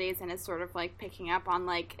abilities, and is sort of like picking up on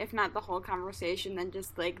like, if not the whole conversation, then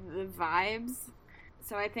just like the vibes.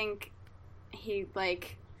 So I think he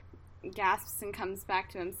like gasps and comes back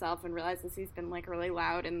to himself and realizes he's been like really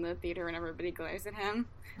loud in the theater and everybody glares at him,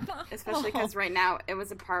 especially because right now it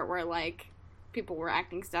was a part where like people were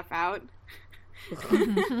acting stuff out.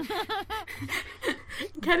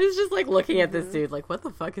 Ken is just like looking at this dude like, what the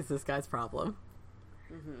fuck is this guy's problem?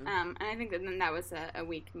 And I think that then that was a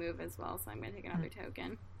weak move as well, so I'm gonna take another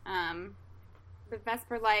token. But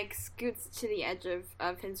Vesper like scoots to the edge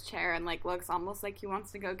of his chair and like looks almost like he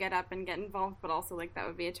wants to go get up and get involved, but also like that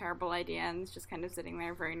would be a terrible idea, and is just kind of sitting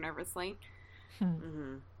there very nervously.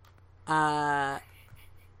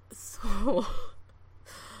 So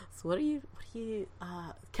what do you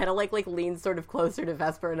kind of like leans sort of closer to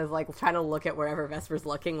Vesper and is like trying to look at wherever Vesper's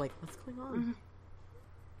looking, like, what's going on?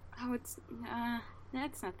 Oh, it's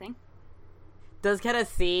nothing. Does Keta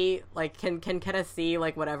see, like, can Keta see,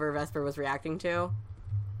 like, whatever Vesper was reacting to?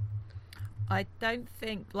 I don't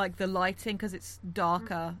think, like, the lighting, because it's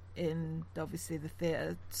darker in, obviously, the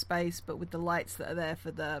theatre space, but with the lights that are there for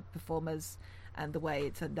the performers and the way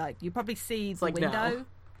it's at night, you probably see the window, no.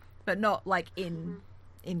 But not, like, into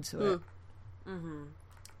it. Oh,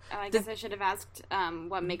 I guess I should have asked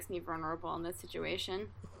what makes me vulnerable in this situation.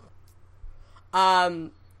 The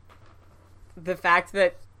fact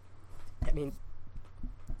that, I mean,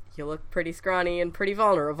 you look pretty scrawny and pretty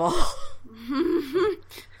vulnerable.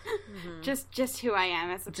 Just who I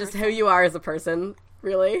am as a person. Just who you are as a person,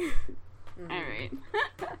 really. All right.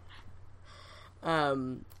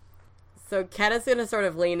 So Keta's gonna sort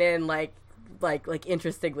of lean in, like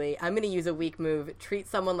interestingly, I'm gonna use a weak move, treat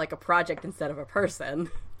someone like a project instead of a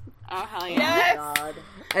person. Oh, hell yeah. Yes! Oh, God.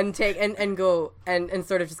 And take, and go, and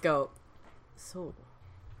sort of just go, so,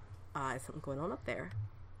 is something going on up there?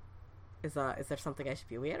 Is there something I should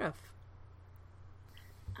be aware of?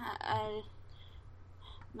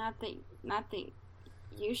 Not that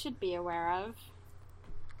you should be aware of.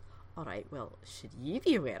 Alright, well, should you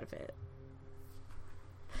be aware of it?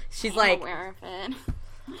 She's I'm like, aware of it.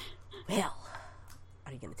 Well,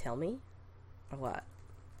 are you gonna tell me? Or what?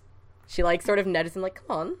 She, like, sort of nudges him, like,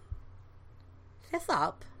 come on. Fess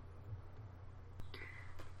up.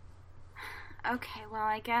 Okay, well,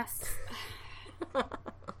 I guess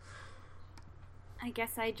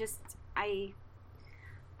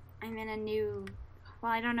I'm in a new,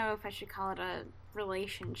 well, I don't know if I should call it a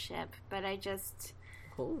relationship, but I just,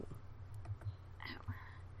 Oh.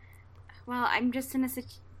 well, I'm just in a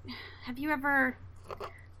have you ever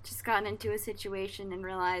just gotten into a situation and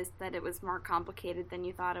realized that it was more complicated than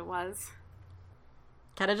you thought it was?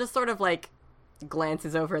 Kinda just sort of, like,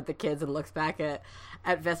 glances over at the kids and looks back at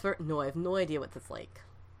Vesper. No, I have no idea what that's like.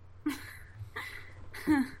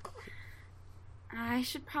 I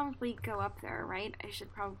should probably go up there, right? I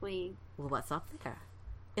should probably... Well, what's up there?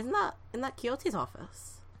 Isn't that Quixote's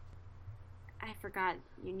office? I forgot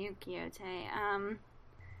you knew Quixote.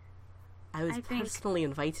 I was personally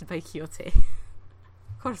invited by Quixote.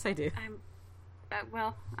 Of course I do.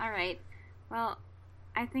 Well, alright. Well,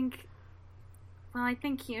 I think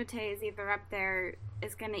Quixote is either up there,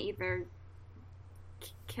 is gonna either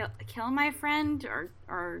kill my friend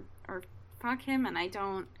or fuck him, and I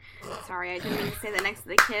don't... Sorry, I didn't mean to say that next to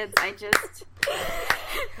the kids. I just...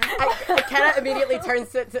 Keta immediately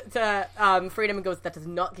turns to Freedom and goes, that does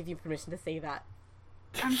not give you permission to say that.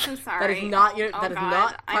 I'm so sorry. That is not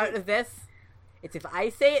not part of this. It's if I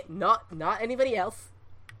say it, not anybody else.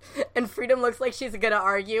 And Freedom looks like she's gonna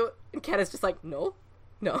argue, and Keta's just like, no.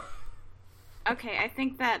 Okay, I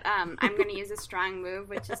think that I'm going to use a strong move,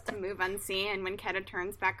 which is to move unseen, and when Keta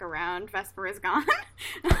turns back around, Vesper is gone.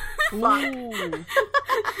 Ooh.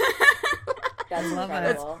 That's incredible.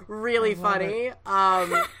 That's really funny,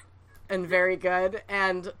 and very good.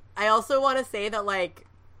 And I also want to say that, like,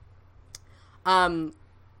 when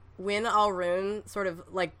Alrune sort of,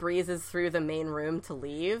 like, breezes through the main room to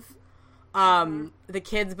leave, The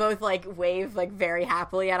kids both like wave like very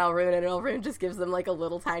happily at Elrune, and Elrune just gives them like a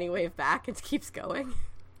little tiny wave back and keeps going.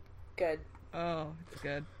 Good. Oh,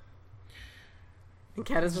 good. And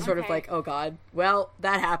Kat is just sort of like, oh god, well,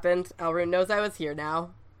 that happened. Elrune knows I was here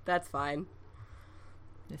now. That's fine.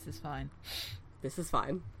 This is fine. This is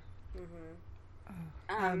fine.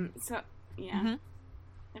 So, yeah.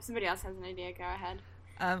 If somebody else has an idea, go ahead.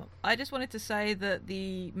 I just wanted to say that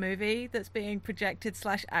the movie that's being projected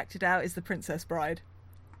 / acted out is The Princess Bride.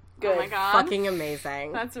 Good. Oh my god. Fucking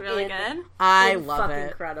amazing. That's really good. I love fucking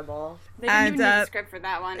it. incredible. They didn't even And, need a script for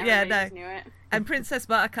that one. Everybody just knew it. And Princess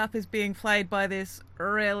Buttercup is being played by this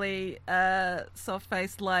really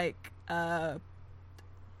soft-faced, like,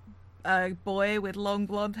 boy with long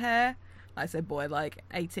blonde hair. I say boy, like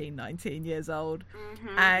 18, 19 years old.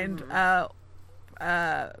 And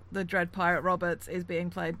the Dread Pirate Roberts is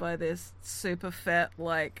being played by this super fit,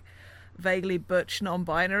 like, vaguely butch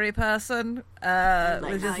non-binary person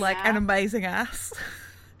with just like an amazing ass.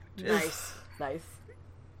 Nice.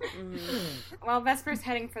 Well, Vesper's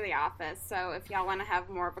heading for the office, so if y'all want to have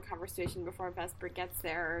more of a conversation before Vesper gets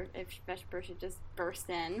there, or if Vesper should just burst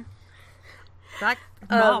in.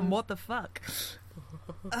 Mom, what the fuck?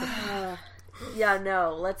 Yeah,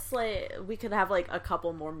 no, let's like we could have like a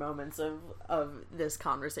couple more moments of this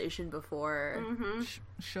conversation before.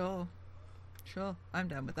 Sure, I'm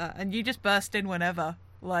down with that. And you just burst in whenever,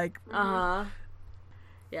 like.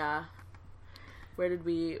 Yeah. Where did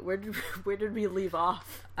we leave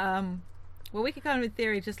off? Well, we could kind of in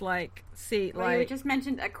theory just like see Well, like you just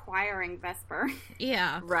mentioned acquiring Vesper.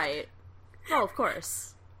 yeah, Right. Well, of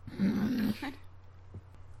course.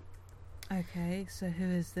 Okay, so who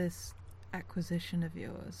is this acquisition of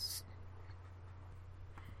yours?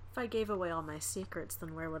 If I gave away all my secrets,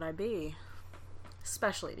 then where would I be?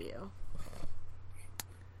 Especially to you.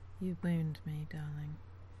 You wound me, darling.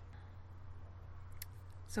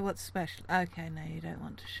 So what's special? Okay, no, you don't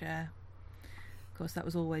want to share. Of course, that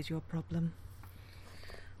was always your problem.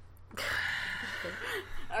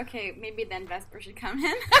 Okay, maybe then Vesper should come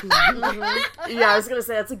in. Yeah, I was gonna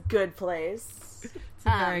say that's a good place. It's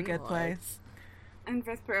a very good place. And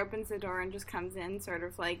Vesper opens the door and just comes in, sort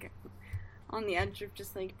of like on the edge of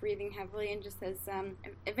just like breathing heavily, and just says,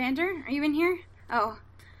 Evander, are you in here? Oh,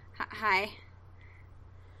 hi.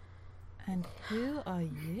 And who are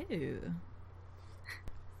you?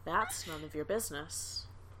 That's none of your business.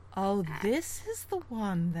 Oh, this is the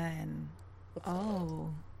one then. Oh.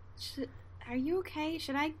 Are you okay?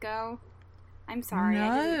 Should I go? I'm sorry.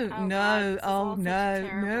 No.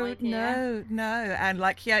 And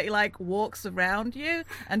like he like walks around you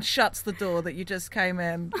and shuts the door that you just came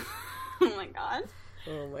in. Oh my god.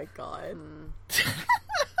 Oh my god.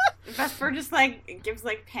 Vesper just like gives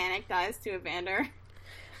like panicked eyes to Evander.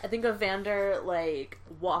 I think Evander like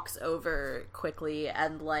walks over quickly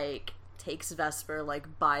and like takes Vesper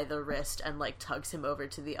like by the wrist and like tugs him over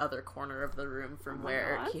to the other corner of the room from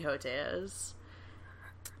where Quixote is.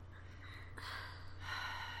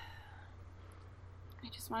 I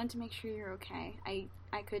just wanted to make sure you're okay. I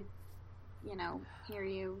could, hear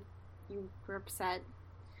you. You were upset.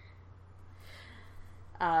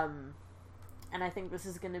 And I think this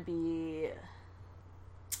is gonna be...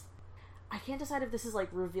 I can't decide if this is like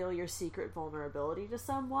reveal your secret vulnerability to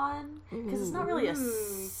someone, because it's not really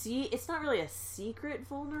it's not really a secret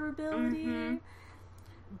vulnerability,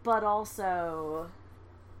 but also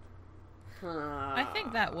I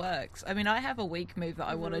think that works. I mean, I have a weak move that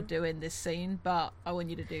I want to do in this scene, but I want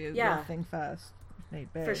you to do your thing first.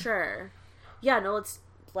 Need be. For sure. Yeah, no, let's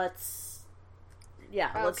let's do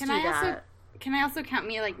that. Can I also count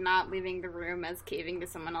me like not leaving the room as caving to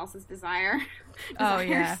someone else's desire? Oh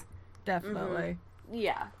yeah. Definitely.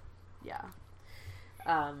 Yeah.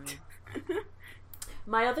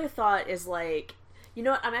 My other thought is like, you know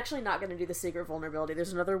what, I'm actually not going to do the secret vulnerability.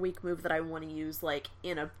 There's another weak move that I want to use like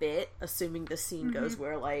in a bit, assuming the scene goes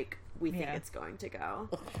where like we think it's going to go.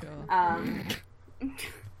 Sure.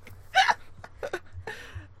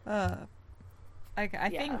 Okay, I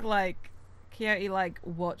think like Quixote like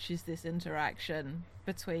watches this interaction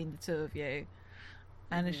between the two of you,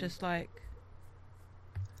 and it's just like,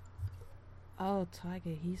 oh,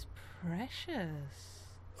 Tiger, he's precious.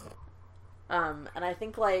 And I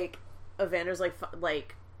think like Evander's like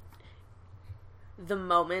the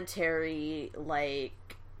momentary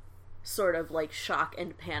like sort of like shock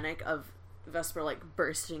and panic of Vesper like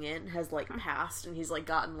bursting in has like passed, and he's like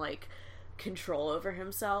gotten like control over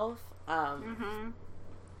himself.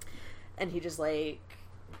 And he just like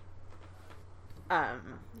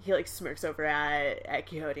he like smirks over at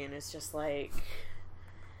Quixote and is just like,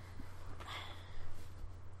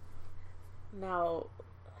 now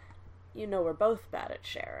you know we're both bad at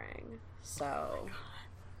sharing, so...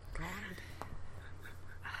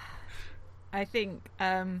 I think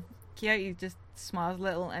Quixote just smiles a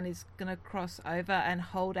little and is going to cross over and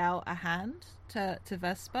hold out a hand to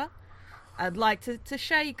Vesper. I'd like to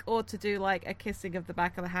shake or to do like a kissing of the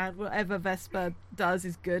back of the hand. Whatever Vesper does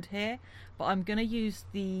is good here. But I'm going to use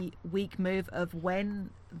the weak move of when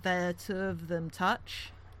the two of them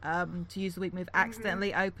touch. To use the weak move,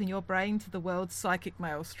 accidentally open your brain to the world's psychic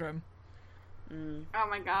maelstrom. Oh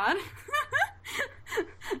my god.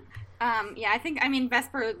 Yeah, I mean,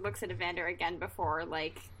 Vesper looks at Evander again before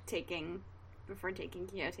taking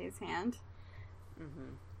Quixote's hand.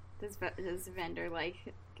 Does Evander,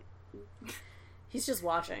 He's just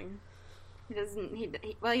watching.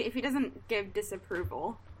 If he doesn't give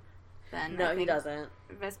disapproval, then no, he doesn't.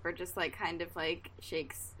 Vesper just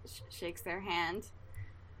shakes their hand.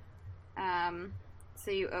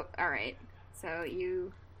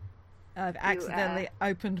 I've accidentally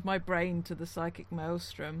opened my brain to the psychic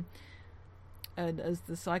maelstrom, and as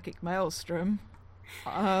the psychic maelstrom,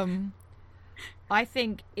 I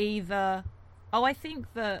think that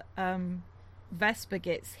Vesper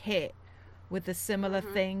gets hit with a similar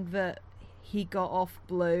thing that he got off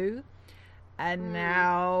Blue, and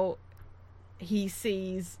now he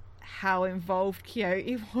sees how involved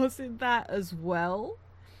Quixote was in that as well.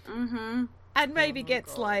 And maybe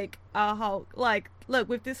gets look,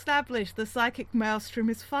 we've established the psychic maelstrom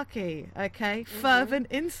is fucky, okay? Fervent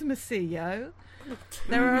intimacy, yo.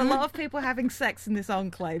 There are a lot of people having sex in this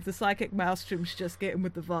enclave. The psychic maelstrom's just getting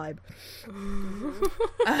with the vibe.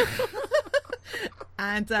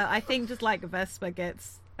 And I think just Vesper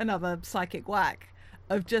gets another psychic whack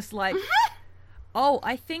of just I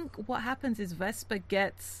think what happens is Vesper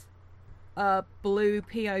gets a Blue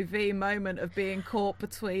POV moment of being caught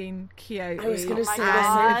between Quixote and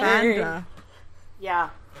Evander. Yeah.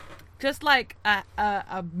 Just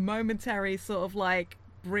a momentary sort of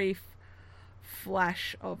brief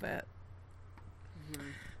flash of it.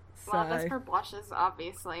 Well, Vesper blushes,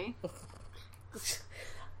 obviously.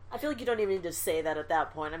 I feel like you don't even need to say that at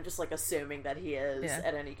that point. I'm just assuming that he is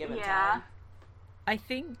at any given time. I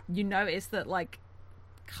think you notice that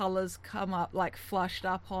colours come up flushed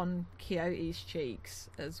up on Quixote's cheeks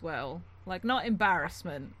as well. Not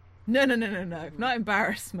embarrassment. No, not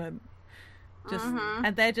embarrassment. Just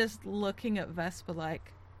and they're just looking at Vesper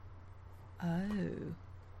oh,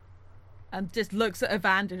 and just looks at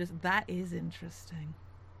Evander. That is interesting.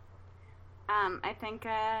 I think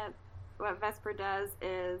what Vesper does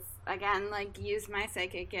is again use my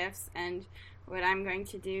psychic gifts, and what I'm going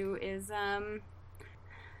to do is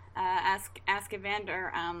ask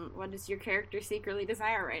Evander, what does your character secretly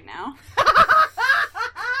desire right now?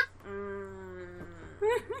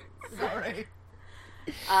 Sorry.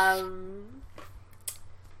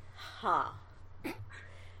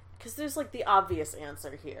 Because there's the obvious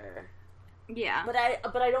answer here. Yeah. But I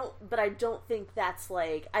don't think that's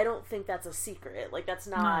I don't think that's a secret. That's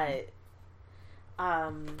not.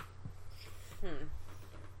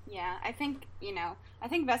 Yeah, I think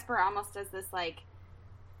Vesper almost does this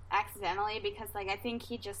accidentally, because I think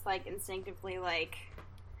he just instinctively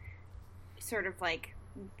sort of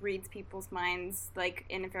reads people's minds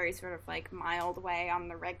in a very sort of mild way on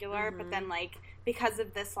the regular, but then because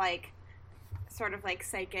of this sort of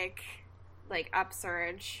psychic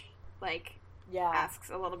upsurge asks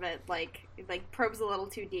a little bit probes a little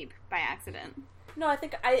too deep by accident. No, I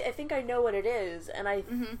think I know what it is, and I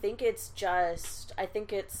think it's just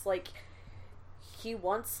he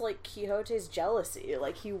wants Quixote's jealousy.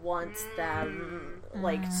 He wants them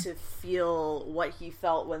to feel what he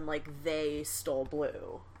felt when they stole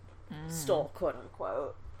Blue. Stole, quote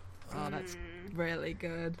unquote. Oh, that's really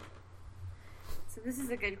good. So this is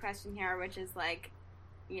a good question here, which is I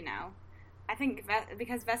think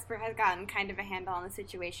because Vesper has gotten kind of a handle on the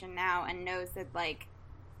situation now and knows that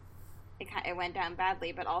it went down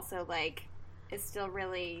badly, but also is still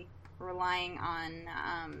really relying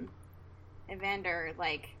on Evander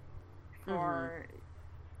for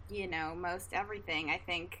most everything. I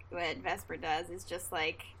think what Vesper does is just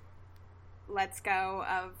lets go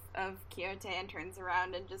of Quixote and turns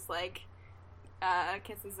around and just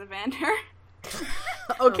kisses Evander.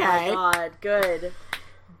 Okay. Oh my god, good.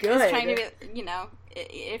 Just trying to be,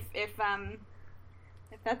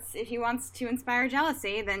 if he wants to inspire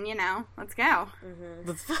jealousy, then let's go.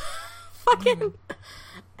 Fucking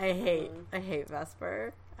I hate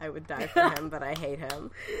Vesper. I would die for him, but I hate him.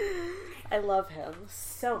 I love him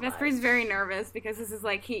so much. Vesper's very nervous because this is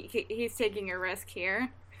he's taking a risk here.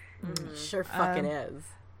 Sure fucking is.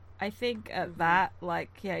 I think at that,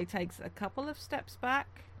 he takes a couple of steps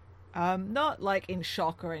back Not like in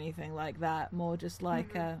shock or anything like that. More just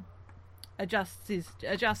like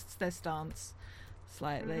adjusts their stance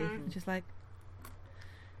slightly. Just like,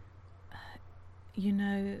 you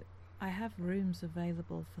know, I have rooms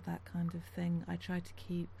available for that kind of thing. I try to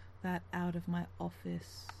keep that out of my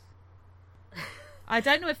office. I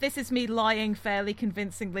don't know if this is me lying fairly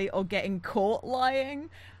convincingly or getting caught lying.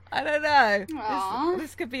 I don't know.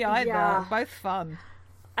 This could be either. Yeah. Both fun.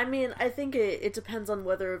 I mean, I think it depends on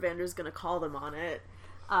whether Evander's going to call them on it.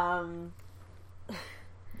 I'm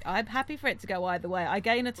happy for it to go either way. I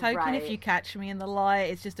gain a token if you catch me in the lie.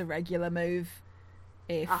 It's just a regular move.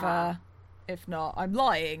 If not, I'm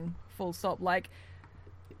lying. Full stop. Like,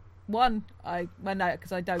 no,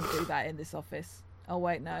 because I don't do that in this office. Oh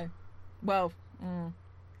wait, no. Well,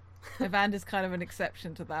 Evander's kind of an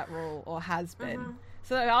exception to that rule, or has been.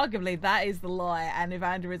 So arguably that is the lie, and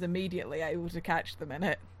Evander is immediately able to catch them in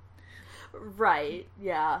it. Right,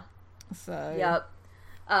 yeah. So... Yep.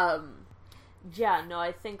 Yeah, no,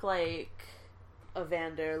 I think, like,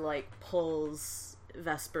 Evander, like, pulls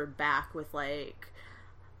Vesper back with, like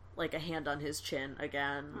a hand on his chin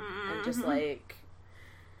again, and just, like,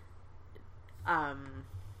 I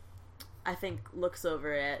think looks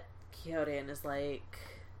over at Quixote and is like,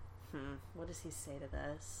 what does he say to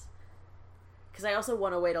this? Because I also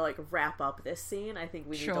want a way to, like, wrap up this scene. I think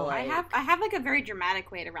we need to, like... I have like, a very dramatic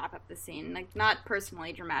way to wrap up the scene. Like, not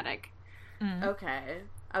personally dramatic. Okay.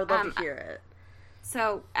 I would love to hear it.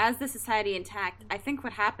 So, as the society intact, I think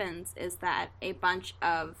what happens is that a bunch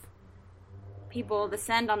of people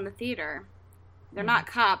descend on the theater. They're not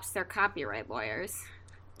cops, they're copyright lawyers.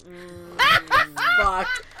 Fuck.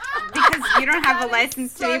 Because you don't have a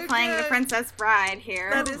license to be playing the Princess Bride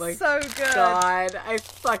here. That is so good. God, I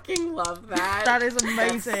fucking love that. That is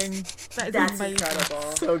amazing. That's incredible.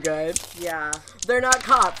 So good. Yeah. They're not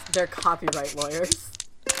cops, they're copyright lawyers.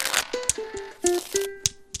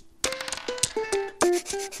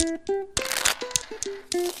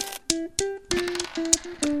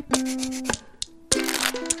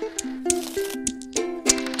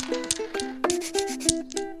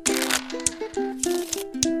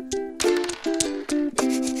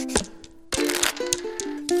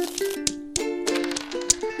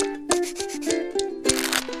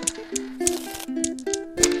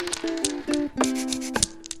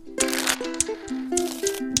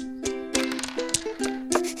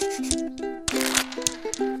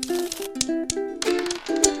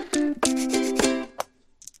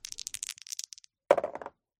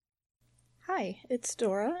 Hi, it's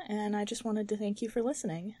Dora, and I just wanted to thank you for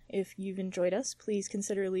listening. If you've enjoyed us, please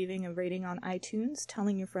consider leaving a rating on iTunes,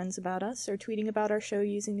 telling your friends about us, or tweeting about our show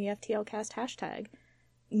using the FTLcast hashtag.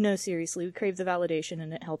 No, seriously, we crave the validation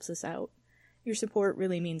and it helps us out. Your support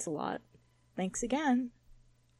really means a lot. Thanks again!